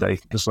a Monday,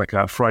 just like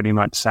a Friday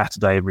night,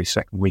 Saturday, every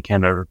second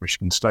weekend over at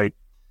Michigan State.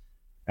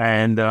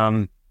 And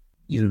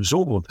it was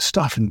all the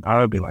stuff. And I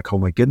would be like, oh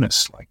my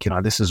goodness,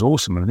 this is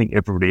awesome. And I think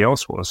everybody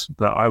else was.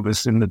 But I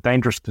was in the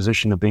dangerous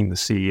position of being the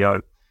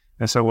CEO.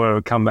 And so I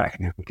would come back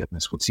and, oh my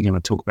goodness, what's he going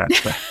to talk about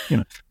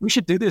today? We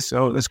should do this.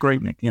 Oh, that's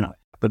great, Nick,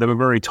 But they were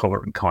very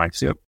tolerant and kind.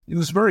 So it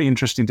was very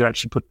interesting to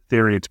actually put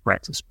theory into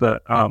practice.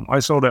 But I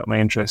sold out my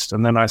interest,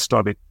 and then I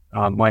started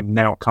my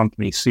now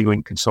company,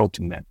 Sealing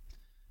Consulting then.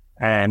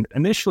 And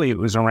initially it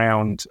was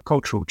around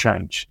cultural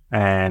change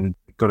and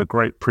got a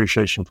great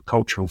appreciation for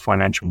cultural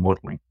financial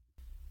modeling.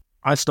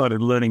 I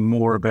started learning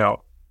more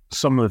about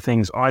some of the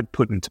things I'd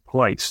put into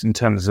place in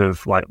terms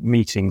of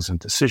meetings and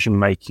decision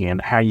making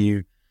and how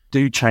you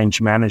do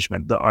change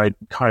management that I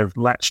kind of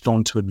latched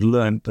onto and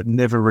learned, but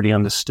never really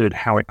understood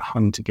how it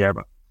hung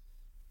together.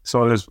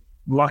 So I was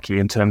lucky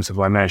in terms of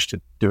I managed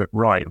to do it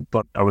right,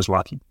 but I was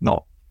lucky,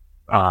 not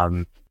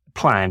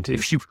planned,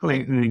 if you put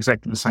it in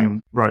exactly the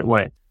same right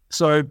way.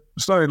 So I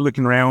started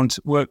looking around,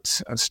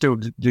 I still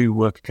do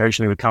work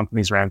occasionally with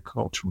companies around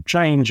cultural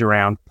change,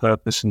 around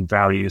purpose and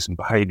values and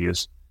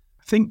behaviors.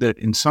 I think that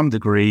in some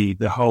degree,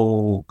 the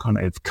whole kind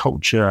of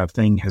culture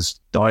thing has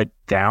died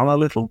down a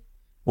little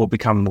or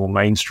become more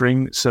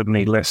mainstream. It's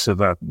certainly less of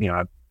a,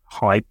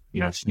 hype.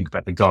 If you think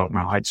about the Gartner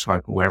hype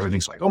cycle where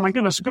everything's like, oh my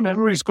goodness,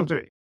 everybody's got to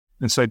do it.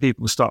 And so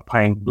people start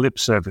paying lip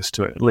service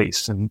to it at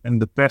least. And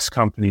the best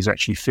companies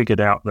actually figured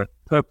out that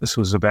purpose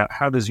was about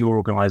how does your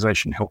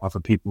organization help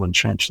other people and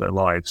change their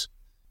lives?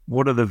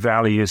 What are the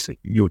values that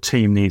your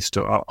team needs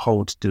to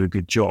uphold to do a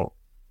good job?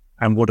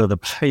 And what are the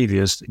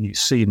behaviors that you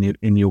see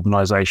in the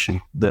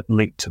organization that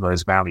link to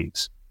those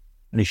values?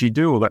 And if you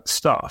do all that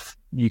stuff,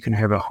 you can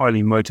have a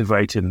highly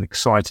motivated and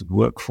excited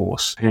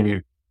workforce who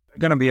are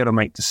going to be able to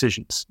make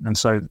decisions. And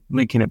so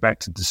linking it back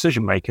to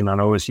decision making,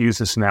 and I always use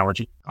this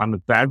analogy, I'm a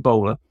bad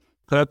bowler.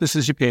 Purpose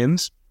is your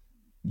pins,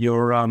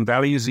 your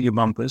values are your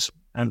bumpers.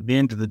 And at the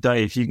end of the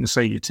day, if you can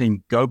say to your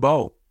team, go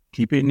bowl,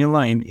 keep it in your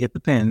lane, hit the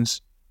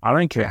pins. I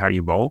don't care how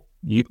you bowl.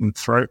 You can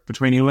throw it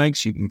between your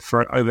legs, you can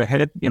throw it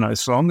overhead,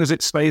 as long as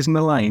it stays in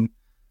the lane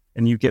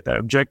and you get that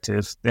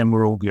objective, then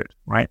we're all good,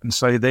 right? And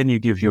so then you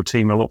give your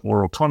team a lot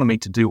more autonomy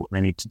to do what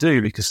they need to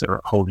do because they're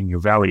upholding your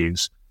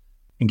values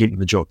and getting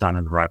the job done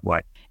in the right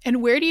way.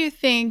 And where do you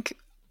think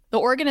the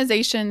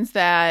organizations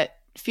that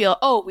feel,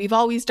 oh, we've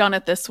always done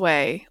it this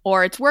way,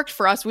 or it's worked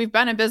for us, we've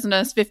been in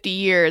business 50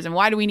 years, and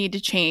why do we need to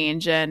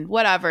change, and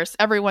whatever, so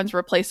everyone's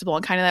replaceable,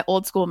 and kind of that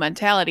old school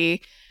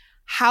mentality,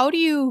 how do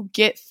you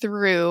get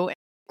through,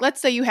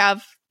 let's say you have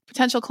a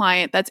potential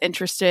client that's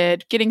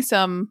interested, getting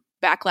some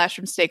backlash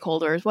from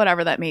stakeholders,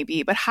 whatever that may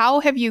be, but how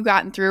have you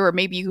gotten through, or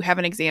maybe you have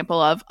an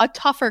example of a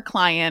tougher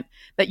client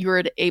that you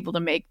were able to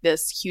make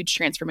this huge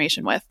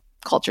transformation with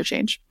culture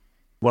change?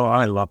 Well,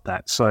 I love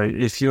that. So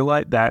if you're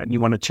like that and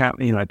you want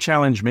to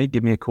challenge me,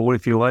 give me a call.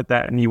 If you're like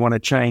that and you want to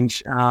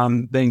change,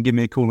 then give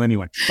me a call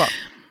anyway.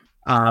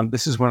 But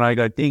this is when I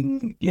go,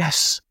 ding,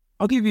 yes.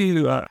 I'll give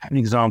you an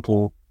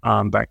example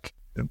back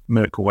at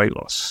medical weight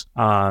loss.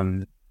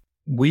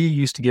 We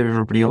used to give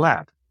everybody a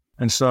lab.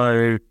 And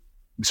so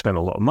we spent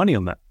a lot of money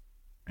on that.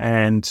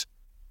 And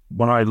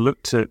when I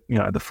looked at,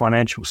 the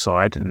financial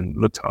side and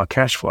looked at our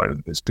cash flow,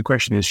 the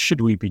question is,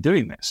 should we be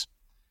doing this?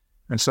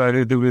 And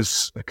so there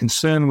was a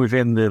concern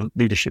within the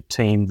leadership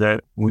team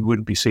that we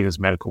wouldn't be seen as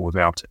medical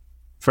without it.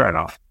 Fair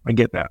enough. I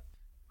get that.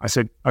 I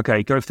said,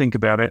 okay, go think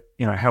about it.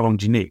 How long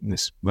do you need? And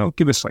this, well,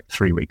 give us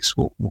 3 weeks.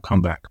 We'll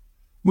come back.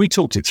 We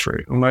talked it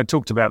through. And I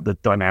talked about the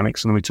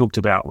dynamics, and we talked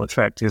about the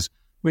fact is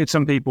we had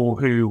some people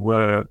who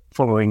were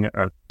following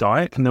a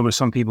diet, and there were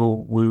some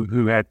people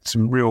who had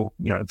some real,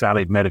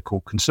 valid medical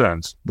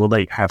concerns. Well,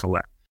 they have a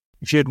lab.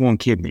 If you had one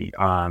kidney,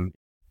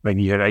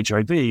 maybe you had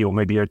HIV or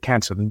maybe you had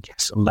cancer, then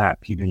yes, a lab.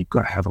 You've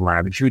got to have a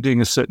lab. If you're doing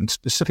a certain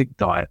specific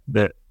diet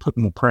that put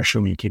more pressure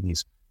on your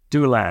kidneys,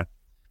 do a lab.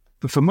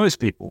 But for most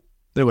people,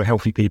 they were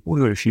healthy people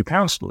who had a few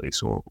pounds to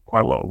lose or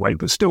quite a lot of weight,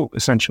 but still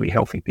essentially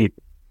healthy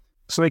people.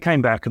 So they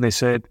came back and they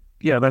said,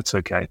 yeah, that's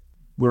okay.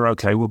 We're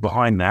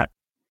behind that.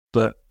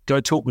 But go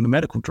talk with the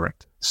medical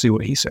director, see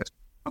what he says.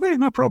 Okay,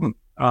 no problem.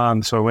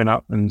 So I went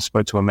up and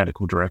spoke to our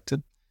medical director.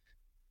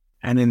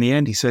 And in the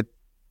end, he said,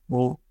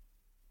 well,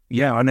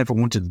 yeah, I never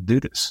wanted to do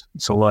this.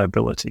 It's a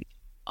liability.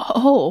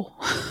 Oh.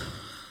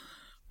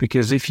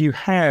 Because if you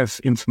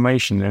have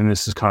information, and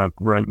this is kind of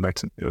right back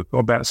to,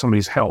 about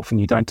somebody's health and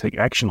you don't take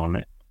action on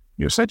it,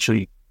 you're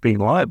essentially being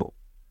liable.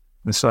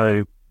 And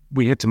so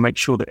we had to make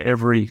sure that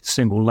every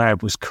single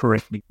lab was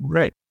correctly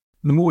read.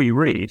 The more you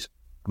read,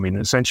 I mean,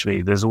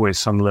 essentially, there's always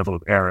some level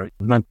of error.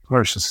 No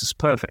process is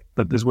perfect,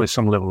 but there's always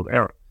some level of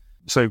error.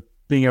 So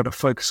being able to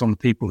focus on the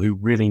people who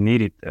really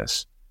needed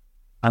this.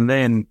 And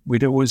then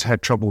we'd always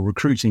had trouble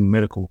recruiting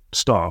medical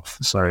staff,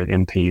 so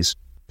NPs,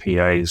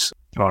 PAs,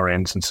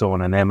 RNs, and so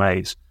on, and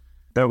MAs.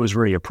 That was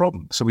really a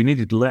problem. So we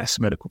needed less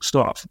medical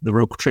staff. The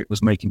real trick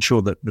was making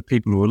sure that the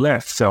people who were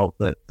left felt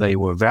that they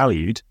were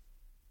valued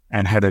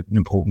and had an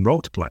important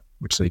role to play,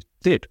 which they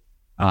did.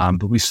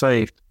 But we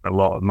saved a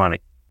lot of money.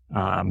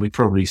 We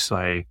probably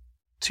say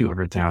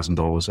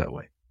 $200,000 that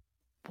way.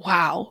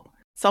 Wow.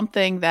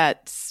 Something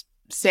that's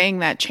saying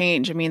that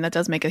change, I mean, that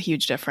does make a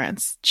huge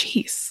difference.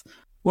 Jeez.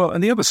 Well,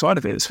 and the other side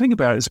of it is, think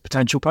about it as a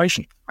potential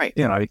patient. Right.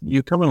 You know,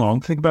 you come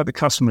along, think about the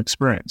customer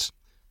experience.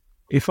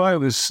 If I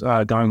was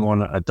going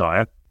on a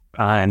diet,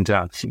 and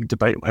you can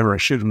debate whether I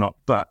should or not,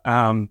 but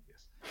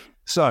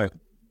so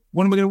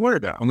what am I going to worry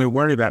about? I'm going to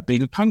worry about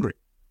being hungry.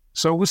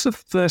 So what's the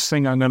first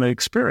thing I'm going to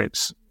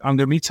experience? I'm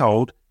going to be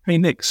told, hey,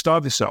 Nick,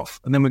 starve yourself,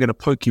 and then we're going to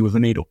poke you with a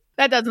needle.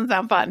 That doesn't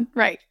sound fun.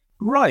 Right.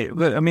 Right.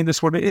 But, I mean,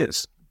 that's what it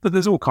is. But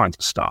there's all kinds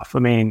of stuff. I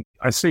mean,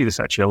 I see this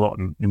actually a lot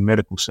in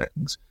medical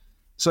settings.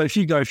 So if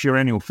you go for your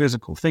annual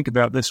physical, think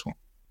about this one.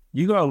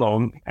 You go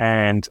along,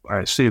 and I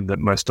assume that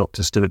most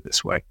doctors do it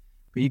this way,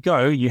 but you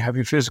go, you have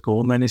your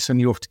physical, and then they send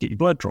you off to get your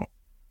blood drawn.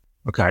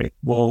 Okay,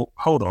 well,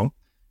 hold on.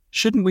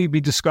 Shouldn't we be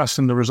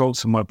discussing the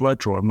results of my blood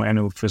draw in my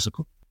annual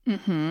physical?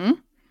 Mm-hmm.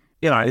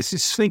 You know, it's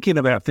just thinking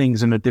about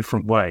things in a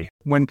different way.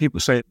 When people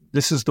say,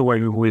 this is the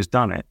way we've always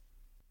done it,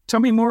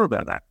 tell me more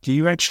about that. Do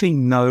you actually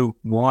know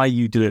why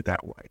you do it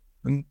that way?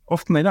 And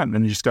often they don't.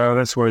 And they just go, oh,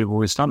 that's the way we've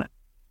always done it.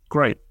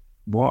 Great.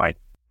 Why?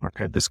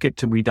 Okay, let's get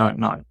to we don't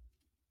know.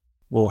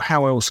 Well,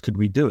 how else could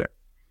we do it?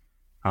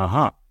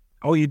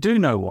 Oh, you do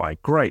know why.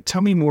 Great.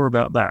 Tell me more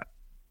about that.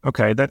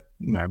 Okay, that,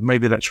 you know,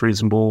 maybe that's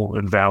reasonable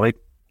and valid.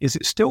 Is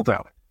it still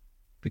valid?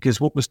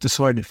 Because what was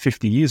decided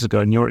 50 years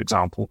ago in your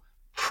example,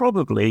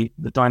 probably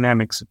the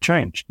dynamics have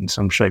changed in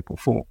some shape or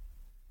form.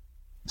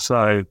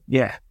 So,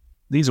 yeah,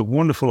 these are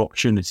wonderful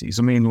opportunities.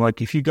 I mean,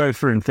 like if you go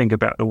through and think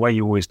about the way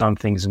you've always done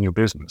things in your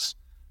business,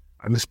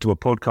 I listened to a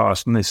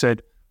podcast and they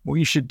said, what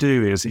you should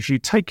do is if you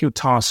take your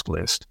task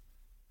list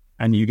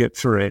and you get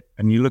through it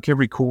and you look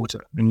every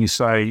quarter and you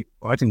say,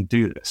 I didn't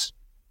do this,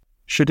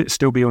 should it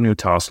still be on your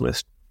task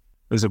list?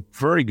 There's a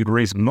very good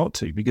reason not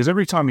to, because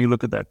every time you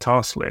look at that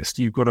task list,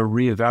 you've got to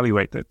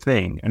reevaluate that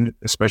thing. And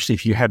especially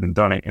if you hadn't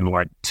done it in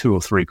like 2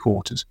 or 3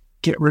 quarters,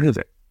 get rid of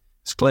it.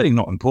 It's clearly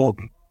not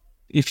important.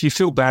 If you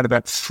feel bad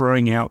about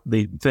throwing out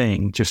the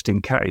thing just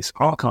in case,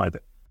 archive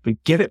it.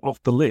 But get it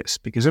off the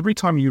list, because every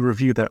time you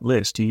review that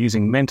list, you're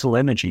using mental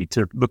energy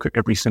to look at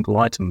every single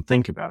item and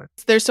think about it.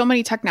 There's so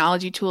many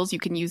technology tools you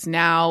can use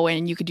now,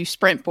 and you could do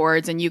sprint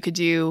boards, and you could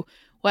do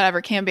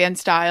whatever Kanban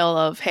style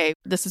of, hey,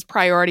 this is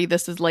priority,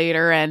 this is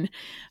later. And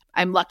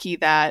I'm lucky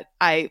that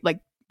I, like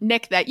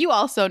Nick, that you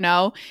also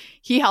know,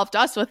 he helped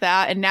us with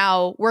that. And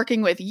now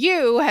working with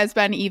you has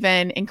been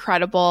even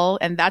incredible.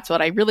 And that's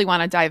what I really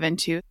want to dive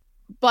into.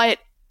 But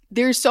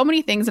there's so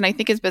many things, and I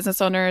think as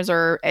business owners,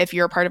 or if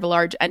you're a part of a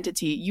large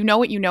entity, you know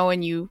what you know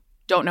and you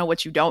don't know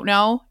what you don't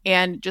know.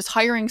 And just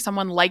hiring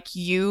someone like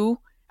you,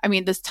 I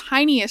mean, this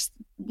tiniest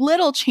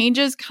little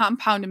changes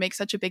compound to make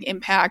such a big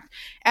impact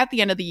at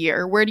the end of the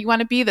year. Where do you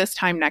want to be this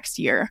time next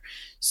year?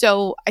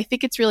 So I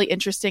think it's really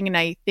interesting. And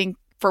I think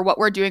for what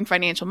we're doing,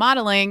 financial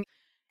modeling,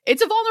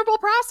 it's a vulnerable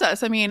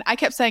process. I mean, I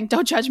kept saying,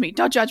 don't judge me,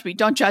 don't judge me,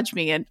 don't judge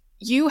me. And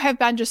you have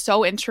been just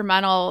so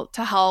instrumental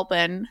to help.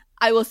 And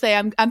I will say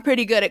I'm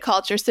pretty good at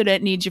culture, so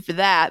don't need you for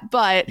that.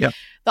 But Yep.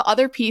 The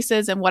other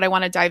pieces and what I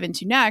want to dive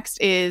into next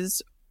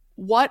is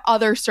what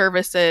other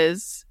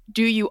services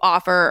do you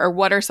offer, or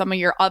what are some of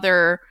your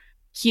other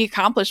key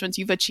accomplishments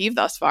you've achieved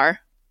thus far?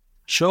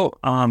 Sure.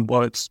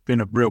 Well, it's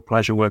been a real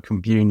pleasure working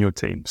with you and your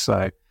team.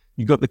 So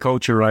you got the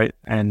culture right,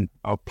 and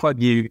I'll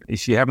plug you.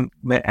 If you haven't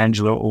met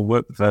Angela or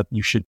worked with her,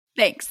 you should.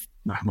 Thanks.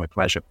 No, my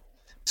pleasure.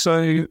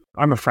 So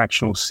I'm a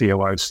fractional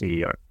COO,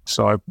 CEO.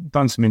 So I've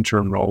done some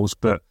interim roles,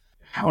 but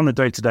on a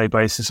day-to-day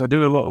basis, I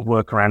do a lot of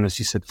work around, as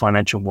you said,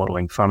 financial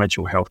modeling,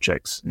 financial health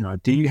checks. You know,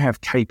 do you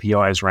have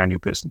KPIs around your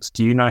business?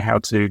 Do you know how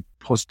to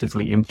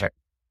positively impact?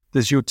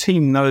 Does your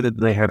team know that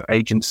they have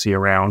agency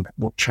around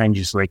what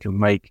changes they can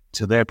make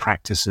to their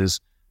practices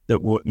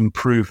that will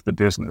improve the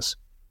business?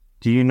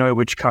 Do you know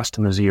which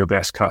customers are your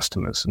best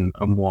customers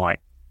and why?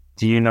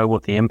 Do you know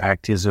what the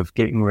impact is of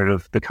getting rid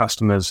of the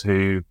customers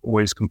who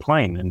always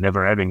complain and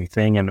never have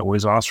anything and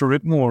always ask for a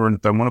bit more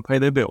and don't want to pay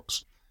their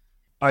bills?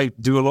 I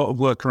do a lot of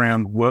work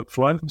around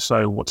workflow.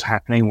 So what's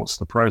happening? What's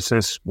the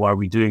process? Why are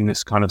we doing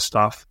this kind of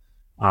stuff?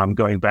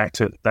 Going back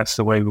to that's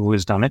the way we've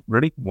always done it.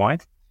 Really? Why?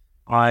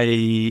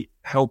 I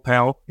help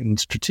out in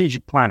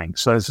strategic planning.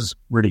 So this is a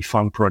really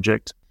fun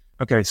project.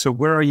 Okay, so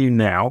where are you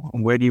now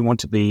and where do you want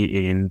to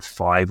be in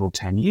 5 or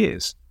 10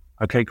 years?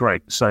 Okay,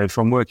 great. So if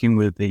I'm working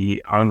with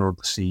the owner or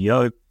the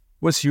CEO,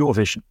 what's your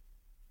vision?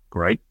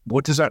 Great.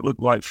 What does that look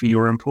like for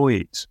your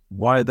employees?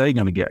 Why are they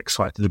going to get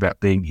excited about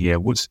being here?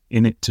 What's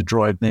in it to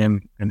drive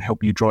them and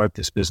help you drive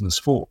this business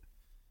forward?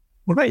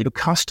 What about your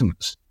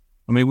customers?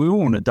 I mean, we all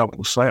want to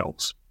double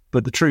sales,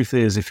 but the truth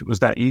is, if it was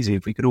that easy,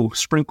 if we could all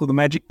sprinkle the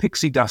magic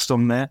pixie dust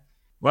on there,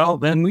 well,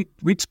 then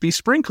we'd be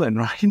sprinkling,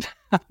 right?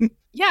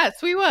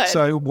 Yes, we would.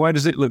 So why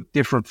does it look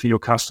different for your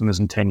customers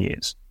in 10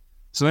 years?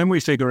 So then we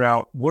figure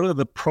out what are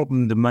the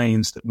problem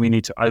domains that we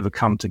need to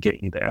overcome to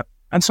get you there.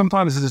 And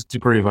sometimes there's a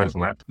degree of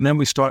overlap. And then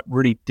we start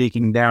really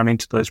digging down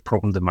into those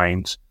problem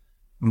domains.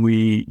 And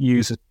we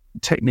use a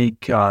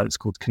technique, it's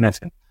called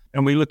connecting.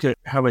 And we look at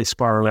how they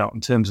spiral out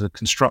in terms of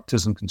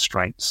constructors and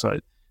constraints. So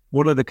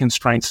what are the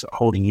constraints that are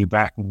holding you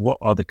back? And what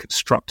are the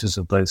constructors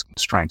of those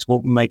constraints?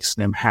 What makes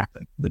them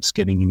happen that's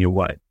getting in your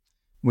way?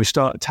 We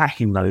start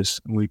attacking those.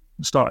 And we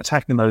start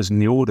attacking those in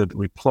the order that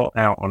we plot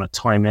out on a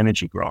time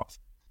energy graph.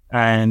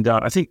 And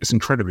I think it's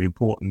incredibly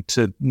important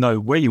to know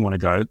where you want to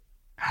go,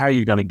 how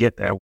you're going to get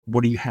there,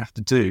 what do you have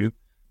to do,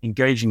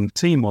 engaging the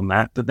team on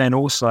that. But then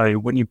also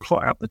when you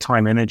plot out the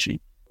time energy,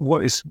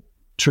 what is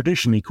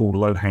traditionally called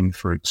low-hanging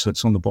fruit, so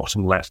it's on the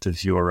bottom left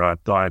of your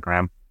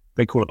diagram,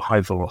 they call it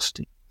high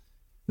velocity.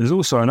 There's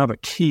also another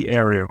key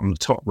area on the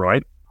top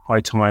right,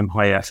 high time,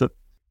 high effort,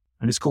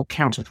 and it's called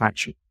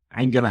counterfactual.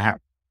 Ain't going to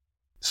happen.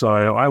 So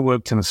I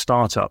worked in a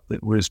startup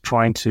that was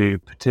trying to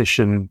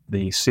petition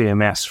the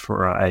CMS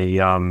for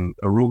a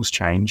rules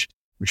change,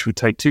 which would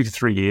take 2 to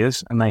 3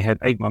 years, and they had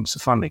 8 months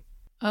of funding.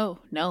 Oh,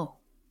 no.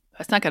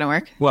 That's not going to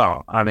work.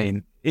 Well, I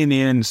mean, in the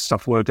end,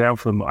 stuff worked out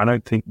for them. I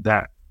don't think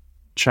that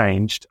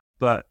changed.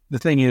 But the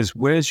thing is,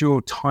 where's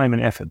your time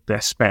and effort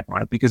best spent,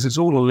 right? Because it's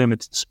all a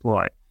limited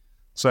supply.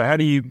 So how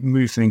do you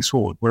move things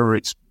forward? Whether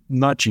it's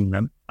nudging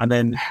them, and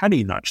then how do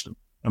you nudge them?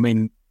 I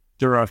mean,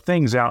 there are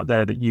things out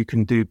there that you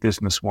can do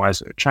business-wise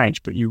that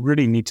change, but you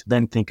really need to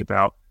then think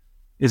about,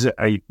 is it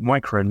a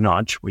micro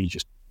nudge where you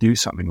just do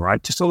something,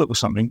 right? Just a little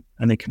something,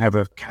 and it can have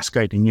a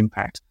cascading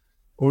impact.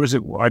 Or is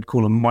it what I'd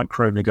call a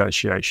micro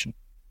negotiation?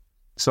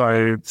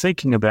 So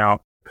thinking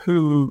about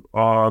who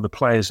are the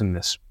players in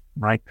this,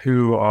 right?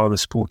 Who are the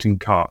supporting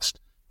cast?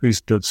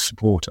 Who's the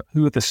supporter?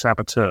 Who are the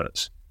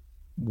saboteurs?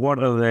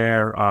 What are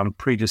their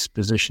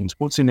predispositions?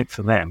 What's in it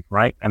for them,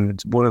 right? And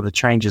what are the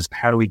changes?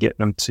 How do we get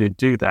them to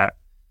do that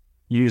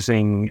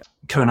using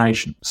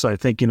conation? So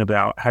thinking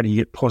about how do you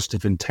get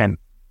positive intent?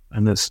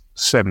 And there's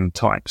 7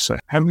 types. So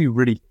how do we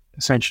really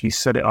essentially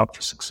set it up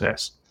for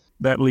success?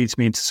 That leads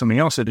me into something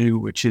else I do,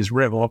 which is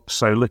RevOps.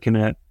 So looking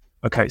at,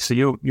 okay, so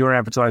you're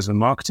advertising and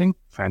marketing,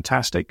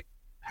 fantastic.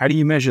 How do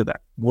you measure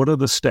that? What are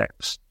the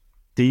steps?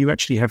 Do you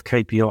actually have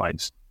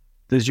KPIs?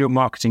 Does your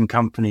marketing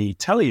company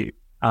tell you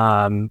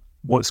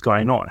what's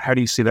going on? How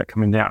do you see that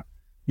coming down?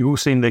 You've all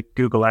seen the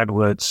Google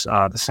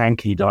AdWords, the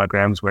Sankey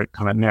diagrams where it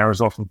kind of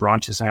narrows off and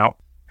branches out.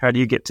 How do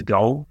you get to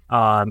goal?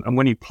 And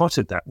when you plot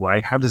it that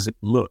way, how does it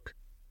look?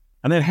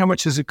 And then how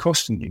much is it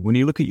costing you? When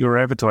you look at your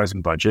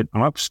advertising budget,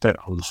 and I've spent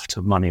a lot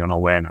of money on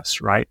awareness,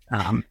 right?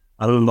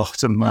 A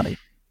lot of money.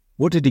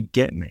 What did it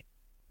get me?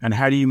 And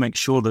how do you make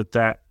sure that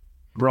that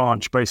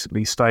branch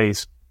basically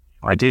stays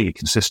ideally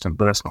consistent,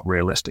 but that's not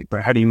realistic.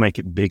 But how do you make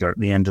it bigger at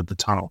the end of the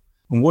tunnel?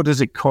 And what does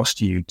it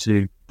cost you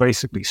to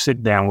basically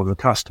sit down with a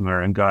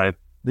customer and go,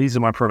 these are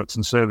my products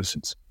and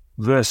services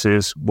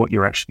versus what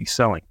you're actually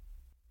selling?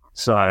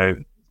 So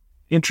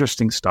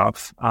interesting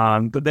stuff.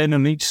 But then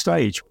in each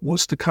stage,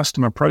 what's the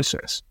customer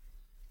process?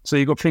 So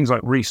you've got things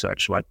like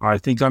research, like I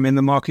think I'm in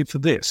the market for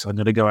this. I'm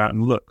going to go out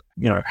and look.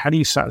 How do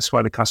you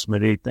satisfy the customer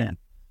need then?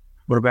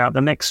 What about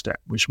the next step,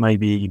 which may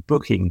be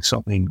booking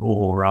something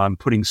or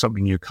putting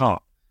something in your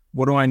cart?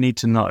 What do I need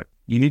to know?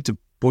 You need to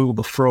boil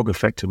the frog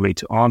effectively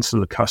to answer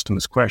the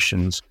customer's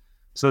questions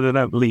so they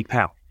don't leap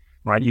out,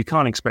 right? You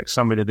can't expect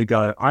somebody to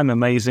go, I'm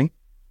amazing,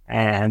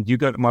 and you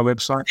go to my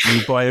website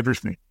and you buy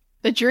everything.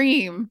 The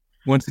dream.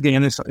 Once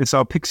again, it's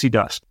our pixie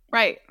dust.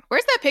 Right.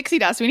 Where's that pixie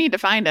dust? We need to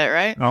find it,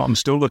 right? Oh, I'm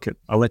still looking.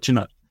 I'll let you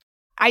know.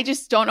 I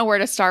just don't know where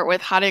to start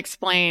with how to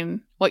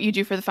explain what you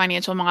do for the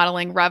financial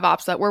modeling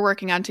RevOps that we're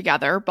working on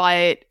together.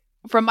 But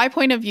from my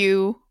point of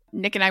view,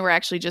 Nick and I were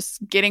actually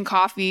just getting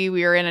coffee.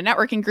 We were in a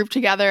networking group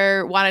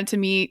together, wanted to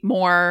meet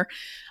more,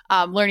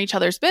 learn each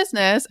other's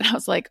business. And I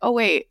was like, oh,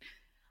 wait,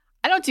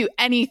 I don't do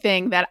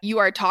anything that you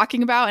are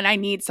talking about. And I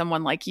need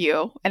someone like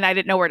you. And I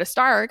didn't know where to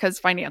start because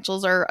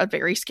financials are a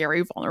very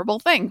scary, vulnerable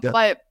thing. Yeah.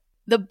 But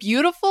the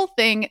beautiful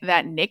thing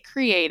that Nick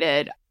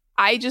created,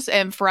 I just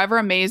am forever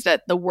amazed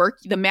at the work,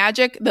 the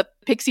magic, the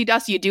pixie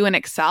dust you do in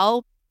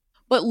Excel.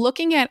 But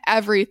looking at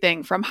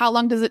everything from how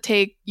long does it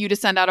take you to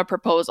send out a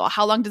proposal?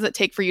 How long does it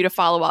take for you to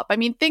follow up? I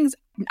mean, things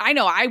I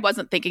know I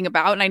wasn't thinking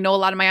about, and I know a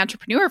lot of my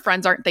entrepreneur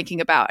friends aren't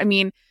thinking about. I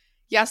mean,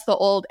 yes, the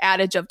old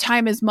adage of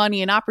time is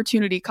money and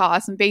opportunity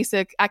costs and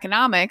basic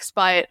economics,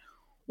 but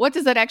what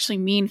does that actually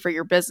mean for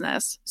your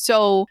business?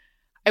 So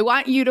I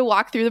want you to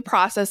walk through the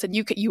process, and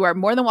you are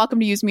more than welcome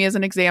to use me as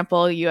an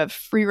example. You have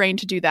free reign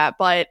to do that,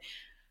 but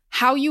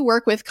how you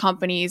work with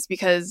companies,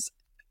 because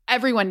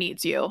everyone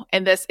needs you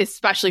in this,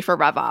 especially for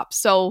RevOps.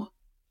 So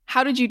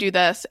how did you do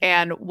this,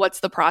 and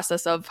what's the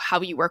process of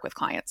how you work with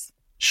clients?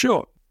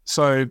 Sure.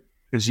 So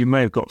as you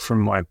may have got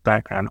from my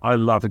background, I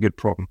love a good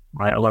problem,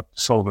 right? I love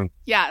solving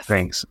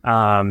things.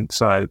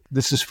 So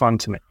this is fun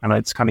to me. And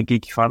it's kind of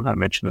geeky fun. I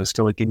mentioned it's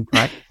still a geeky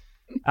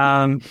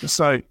right?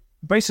 So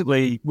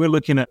basically, we're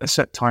looking at a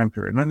set time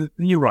period. And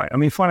you're right. I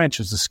mean,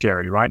 financials are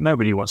scary, right?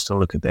 Nobody wants to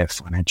look at their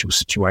financial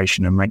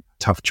situation and make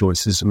tough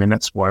choices. I mean,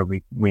 that's why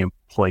we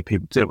employ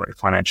people to do it,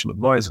 financial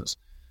advisors.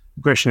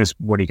 The question is,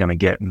 what are you going to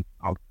get? And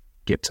I'll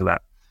get to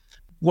that.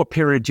 What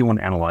period do you want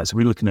to analyze? Are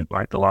we looking at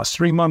like the last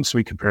 3 months? Are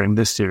we comparing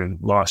this year and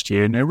last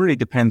year? And it really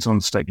depends on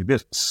the state of your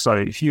business. So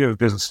if you have a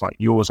business like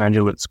yours,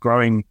 Angela, that's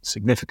growing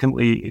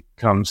significantly, it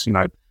becomes,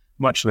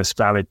 much less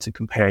valid to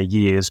compare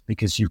years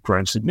because you've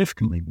grown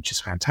significantly, which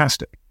is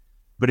fantastic.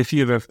 But if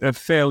you have a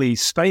fairly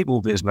stable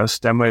business,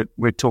 then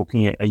we're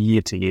talking a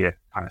year-to-year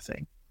kind of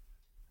thing.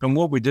 And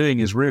what we're doing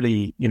is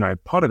really,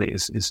 part of it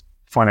is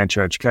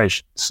financial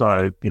education.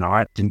 So,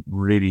 I didn't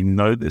really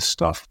know this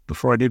stuff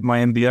before I did my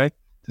MBA,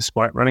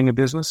 despite running a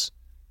business.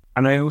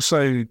 And I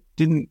also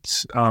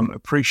didn't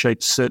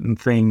appreciate certain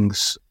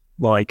things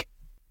like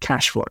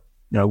cash flow.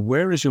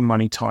 Where is your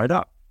money tied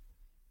up?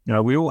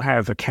 We all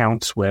have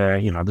accounts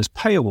where, there's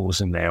payables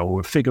in there, or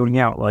we're figuring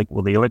out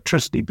the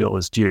electricity bill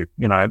is due,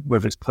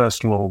 whether it's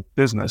personal or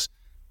business,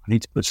 I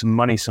need to put some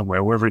money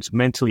somewhere, whether it's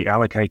mentally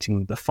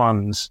allocating the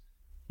funds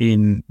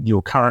in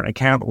your current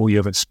account or you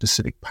have a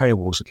specific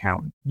payables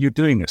account. You're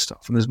doing this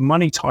stuff, and there's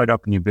money tied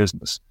up in your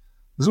business.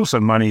 There's also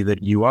money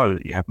that you owe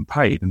that you haven't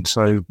paid. And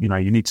so,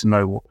 you need to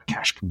know what the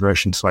cash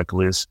conversion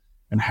cycle is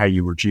and how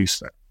you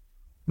reduce that.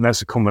 And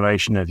that's a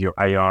combination of your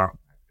AR,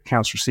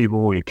 accounts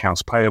receivable, your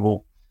accounts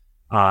payable,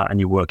 and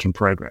your work in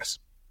progress.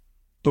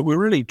 But we're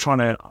really trying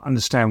to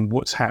understand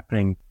what's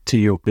happening to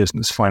your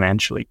business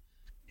financially.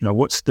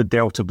 What's the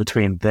delta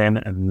between then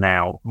and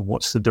now?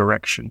 What's the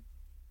direction?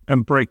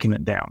 And breaking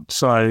it down.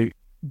 So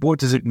what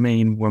does it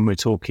mean when we're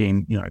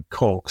talking,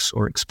 COGS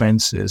or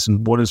expenses,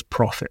 and what is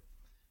profit?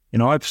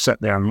 I've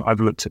sat there and I've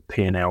looked at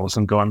P&Ls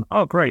and gone,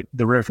 oh, great,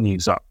 the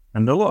revenue's up.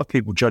 And a lot of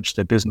people judge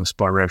their business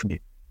by revenue.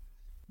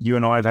 You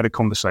and I have had a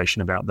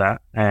conversation about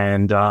that.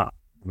 And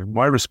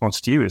my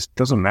response to you is, it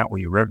doesn't matter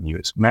what your revenue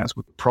is, it matters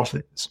what the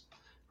profit is,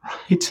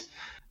 right?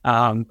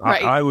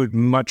 Right. I would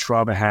much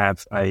rather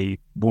have a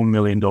 $1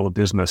 million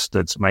business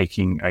that's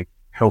making a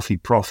healthy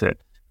profit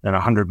than a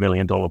 $100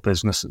 million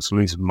business that's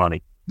losing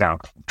money. Now,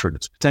 true,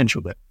 there's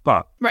potential there,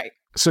 but right.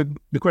 So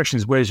the question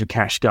is, where's your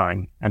cash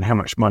going and how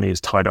much money is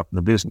tied up in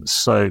the business?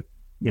 So,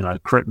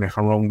 correct me if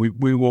I'm wrong,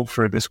 we walked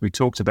through this. We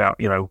talked about,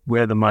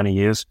 where the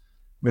money is.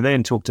 We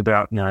then talked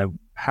about,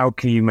 how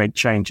can you make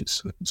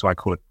changes? So I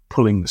call it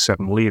pulling the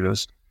 7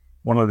 levers.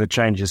 One of the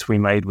changes we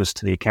made was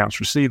to the accounts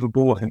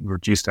receivable. I think we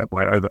reduced that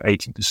by over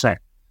 80%.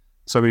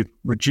 So we've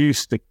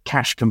reduced the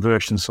cash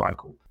conversion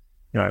cycle.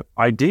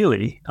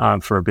 Ideally,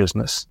 for a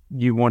business,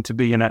 you want to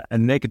be in a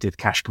negative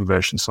cash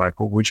conversion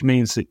cycle, which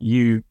means that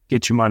you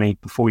get your money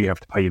before you have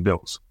to pay your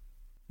bills,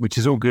 which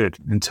is all good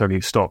until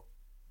you stop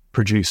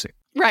producing.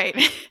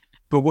 Right.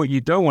 But what you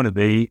don't want to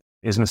be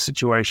is in a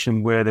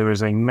situation where there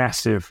is a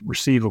massive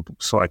receivable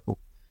cycle,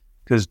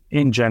 because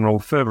in general,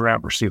 further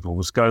out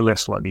receivables go,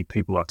 less likely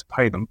people are to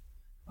pay them.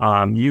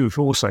 You've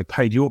also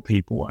paid your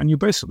people, and you're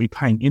basically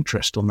paying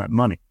interest on that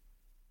money.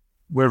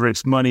 Whether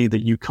it's money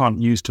that you can't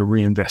use to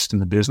reinvest in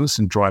the business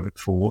and drive it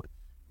forward,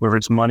 whether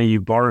it's money you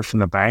borrow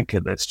from the bank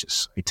at, let's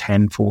just say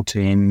 10,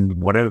 14,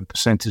 whatever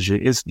percentage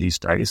it is these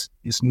days,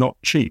 it's not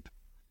cheap.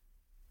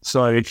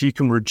 So if you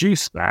can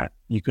reduce that,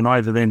 you can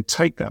either then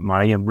take that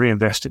money and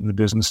reinvest it in the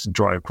business to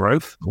drive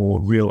growth or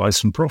realize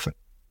some profit.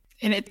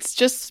 And it's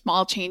just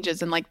small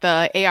changes in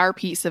the AR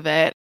piece of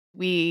it.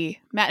 We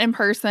met in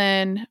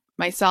person,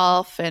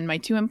 myself and my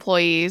 2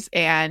 employees,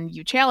 and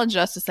you challenged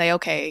us to say,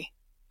 okay,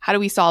 how do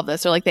we solve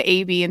this? Or the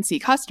A, B, and C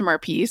customer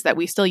piece that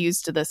we still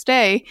use to this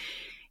day.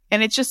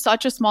 And it's just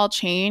such a small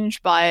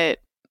change, but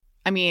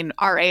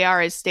our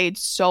AR has stayed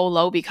so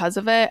low because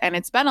of it. And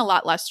it's been a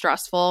lot less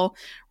stressful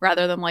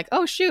rather than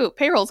oh, shoot,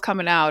 payroll's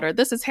coming out, or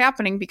this is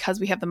happening because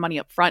we have the money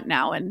up front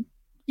now. And,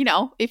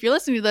 if you're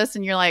listening to this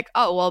and you're like,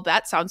 oh, well,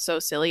 that sounds so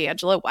silly,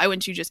 Angela, why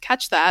wouldn't you just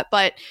catch that?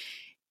 But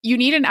you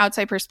need an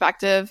outside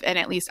perspective. And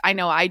at least I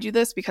know I do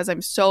this because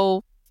I'm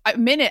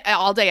in it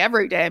all day,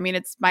 every day.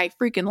 It's my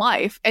freaking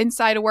life,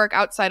 inside of work,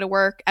 outside of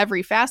work,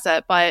 every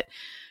facet. But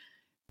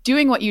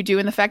doing what you do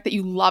and the fact that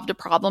you love to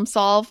problem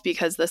solve,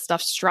 because this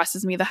stuff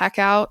stresses me the heck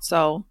out.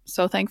 So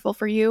thankful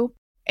for you.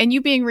 And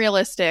you being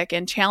realistic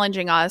and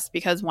challenging us,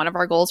 because one of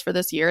our goals for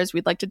this year is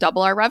we'd like to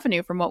double our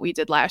revenue from what we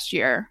did last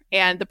year.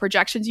 And the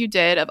projections you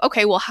did of,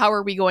 okay, well, how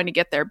are we going to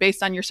get there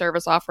based on your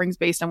service offerings,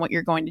 based on what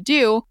you're going to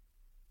do?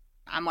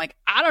 I'm like,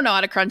 I don't know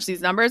how to crunch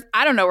these numbers.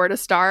 I don't know where to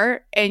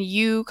start. And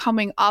you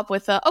coming up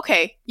with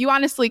okay, you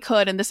honestly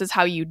could, and this is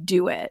how you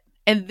do it.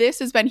 And this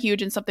has been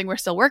huge and something we're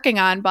still working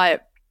on,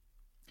 but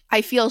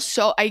I feel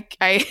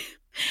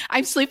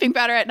I'm sleeping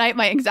better at night.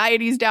 My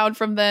anxiety's down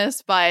from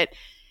this, but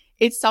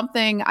it's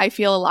something I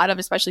feel a lot of,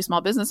 especially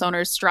small business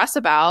owners, stress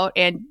about,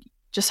 and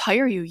just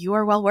hire you. You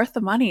are well worth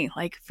the money.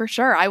 Like, for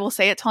sure. I will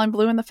say it till I'm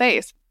blue in the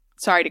face.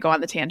 Sorry to go on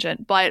the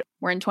tangent, but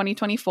we're in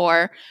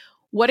 2024.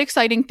 What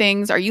exciting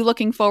things are you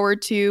looking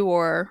forward to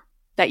or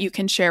that you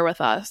can share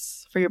with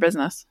us for your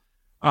business?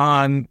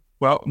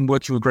 Well, I'm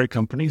working with great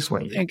companies.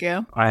 Thank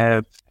you. I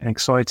have an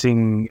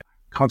exciting,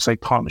 can't say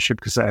partnership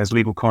because that has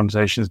legal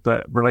connotations,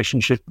 but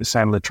relationship with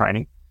Sandler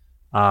Training.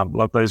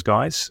 Love those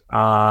guys.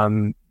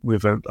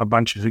 With a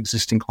bunch of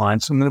existing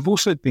clients. And then I've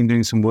also been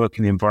doing some work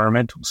in the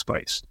environmental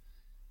space.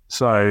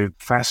 So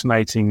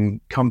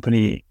fascinating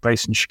company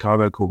based in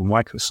Chicago called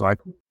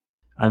Microcycle.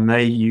 And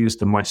they use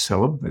the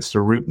mycelium. It's the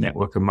root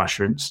network of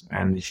mushrooms.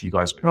 And if you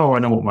guys go, I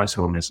know what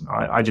mycelium is.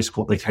 I just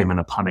thought they came in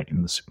a punnet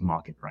in the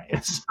supermarket, right?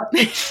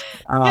 Yeah,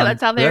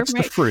 that's how they're That's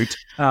the fruit.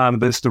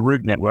 But it's the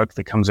root network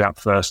that comes out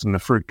first. And the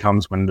fruit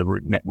comes when the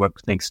root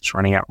network thinks it's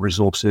running out of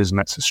resources. And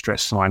that's a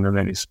stress sign. And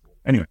then it's...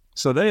 Anyway,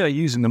 so they are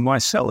using the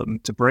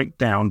mycelium to break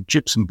down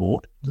gypsum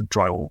board, the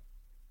drywall.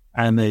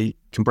 And they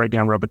can break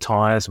down rubber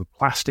tires and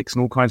plastics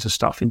and all kinds of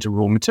stuff into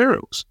raw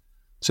materials.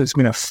 So it's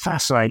been a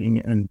fascinating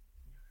and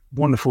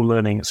wonderful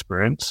learning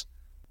experience.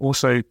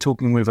 Also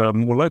talking with a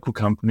more local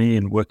company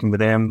and working with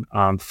them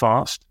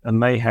fast,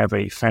 and they have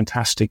a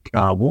fantastic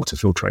water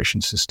filtration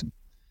system.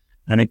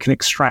 And it can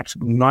extract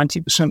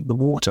 90% of the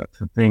water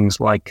for things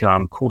like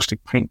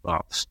caustic paint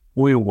baths,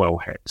 oil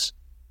wellheads.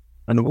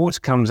 And the water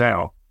comes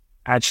out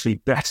actually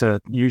better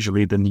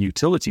usually than the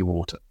utility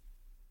water.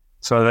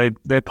 So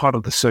they're part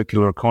of the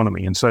circular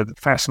economy. And so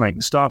fascinating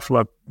stuff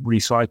like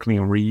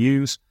recycling and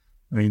reuse.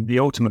 I mean, the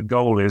ultimate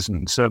goal is,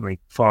 and certainly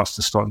Fast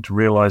is starting to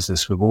realize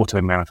this with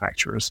auto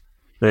manufacturers,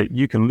 that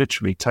you can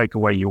literally take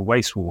away your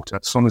wastewater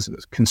as long as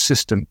it's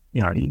consistent,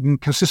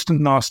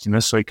 consistent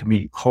nastiness. So it can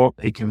be hot,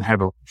 it can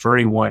have a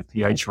very wide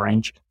pH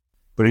range.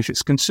 But if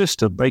it's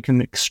consistent, they can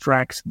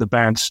extract the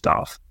bad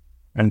stuff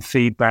and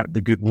feed back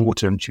the good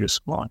water into your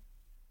supply.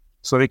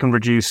 So they can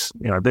reduce,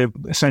 they're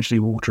essentially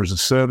water as a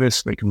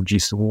service. They can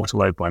reduce the water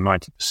load by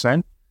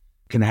 90%.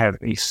 Can have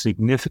a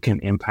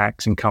significant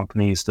impact in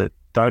companies that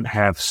don't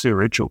have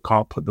sewage or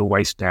can't put the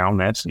waste down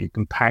there, so you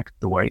can pack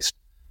the waste.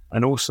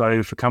 And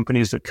also for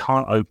companies that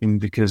can't open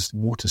because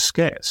water's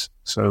scarce.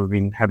 So we've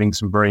been having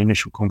some very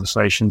initial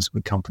conversations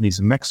with companies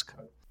in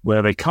Mexico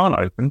where they can't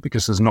open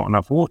because there's not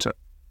enough water.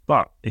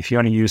 But if you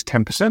only use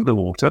 10% of the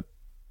water,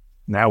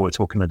 now we're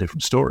talking a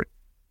different story.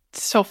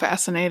 So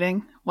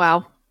fascinating.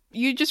 Wow.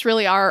 You just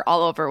really are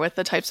all over with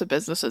the types of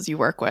businesses you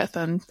work with.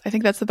 And I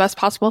think that's the best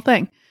possible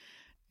thing.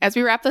 As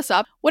we wrap this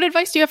up, what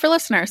advice do you have for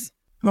listeners?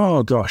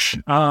 Oh, gosh.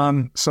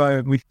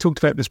 So we talked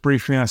about this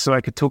briefly, so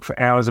I could talk for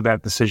hours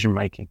about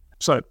decision-making.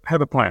 So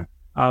have a plan.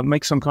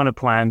 Make some kind of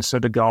plan,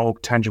 set a goal,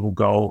 tangible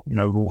goal.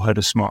 We've all heard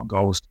of SMART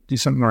goals. Do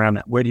something around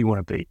that. Where do you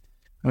want to be?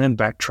 And then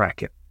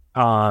backtrack it.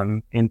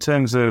 In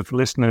terms of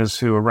listeners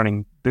who are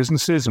running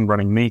businesses and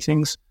running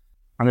meetings,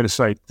 I'm going to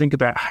say, think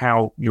about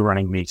how you're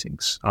running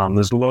meetings.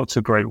 There's lots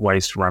of great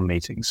ways to run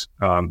meetings.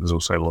 There's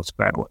also lots of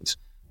bad ways.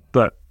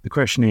 But the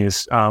question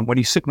is, when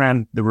you sit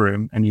around the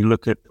room and you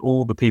look at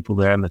all the people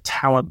there and the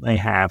talent they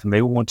have and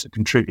they all want to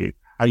contribute,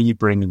 how are you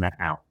bringing that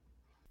out?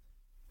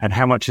 And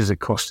how much is it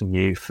costing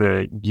you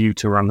for you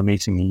to run the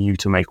meeting and you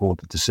to make all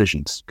the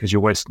decisions? Because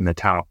you're wasting their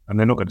talent and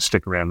they're not going to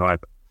stick around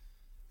either.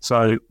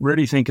 So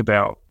really think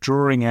about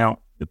drawing out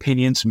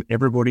opinions from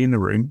everybody in the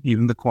room,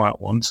 even the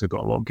quiet ones who've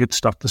got a lot of good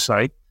stuff to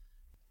say.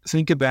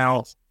 Think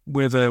about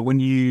whether when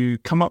you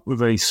come up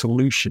with a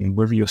solution,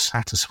 whether you're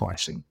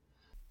satisfying.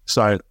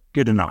 So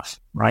good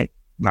enough, right?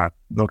 No,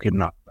 not good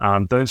enough.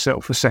 Don't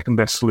settle for second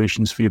best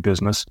solutions for your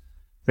business.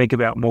 Think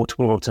about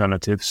multiple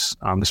alternatives,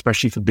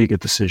 especially for bigger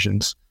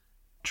decisions.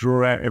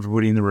 Draw out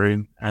everybody in the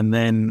room. And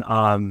then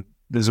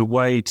there's a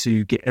way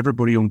to get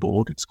everybody on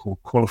board. It's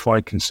called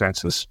qualified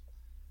consensus.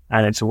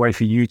 And it's a way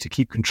for you to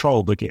keep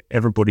control, but get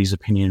everybody's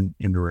opinion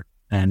in the room.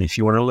 And if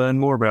you want to learn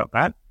more about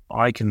that,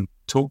 I can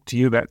talk to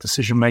you about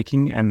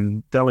decision-making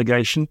and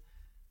delegation,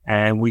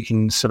 and we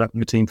can set up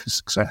your team for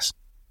success.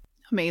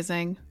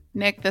 Amazing.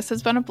 Nick, this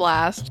has been a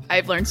blast.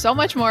 I've learned so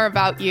much more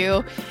about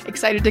you.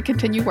 Excited to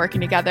continue working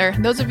together.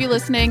 Those of you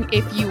listening,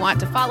 if you want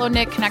to follow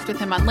Nick, connect with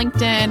him on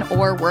LinkedIn,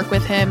 or work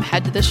with him,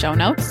 head to the show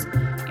notes.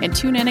 And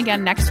tune in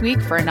again next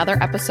week for another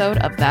episode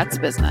of That's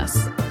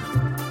Business.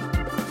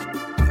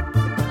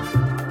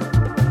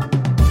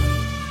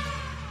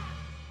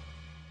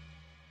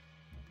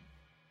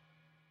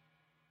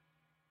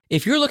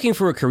 If you're looking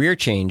for a career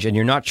change and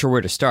you're not sure where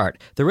to start,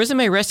 the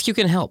Resume Rescue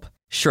can help.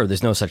 Sure,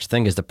 there's no such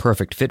thing as the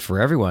perfect fit for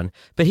everyone,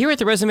 but here at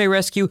the Resume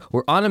Rescue,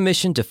 we're on a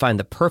mission to find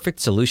the perfect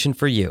solution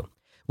for you.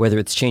 Whether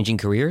it's changing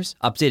careers,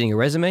 updating a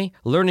resume,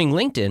 learning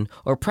LinkedIn,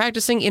 or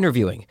practicing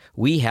interviewing,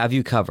 we have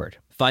you covered.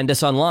 Find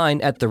us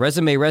online at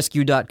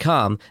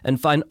theresumerescue.com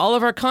and find all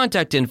of our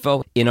contact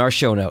info in our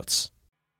show notes.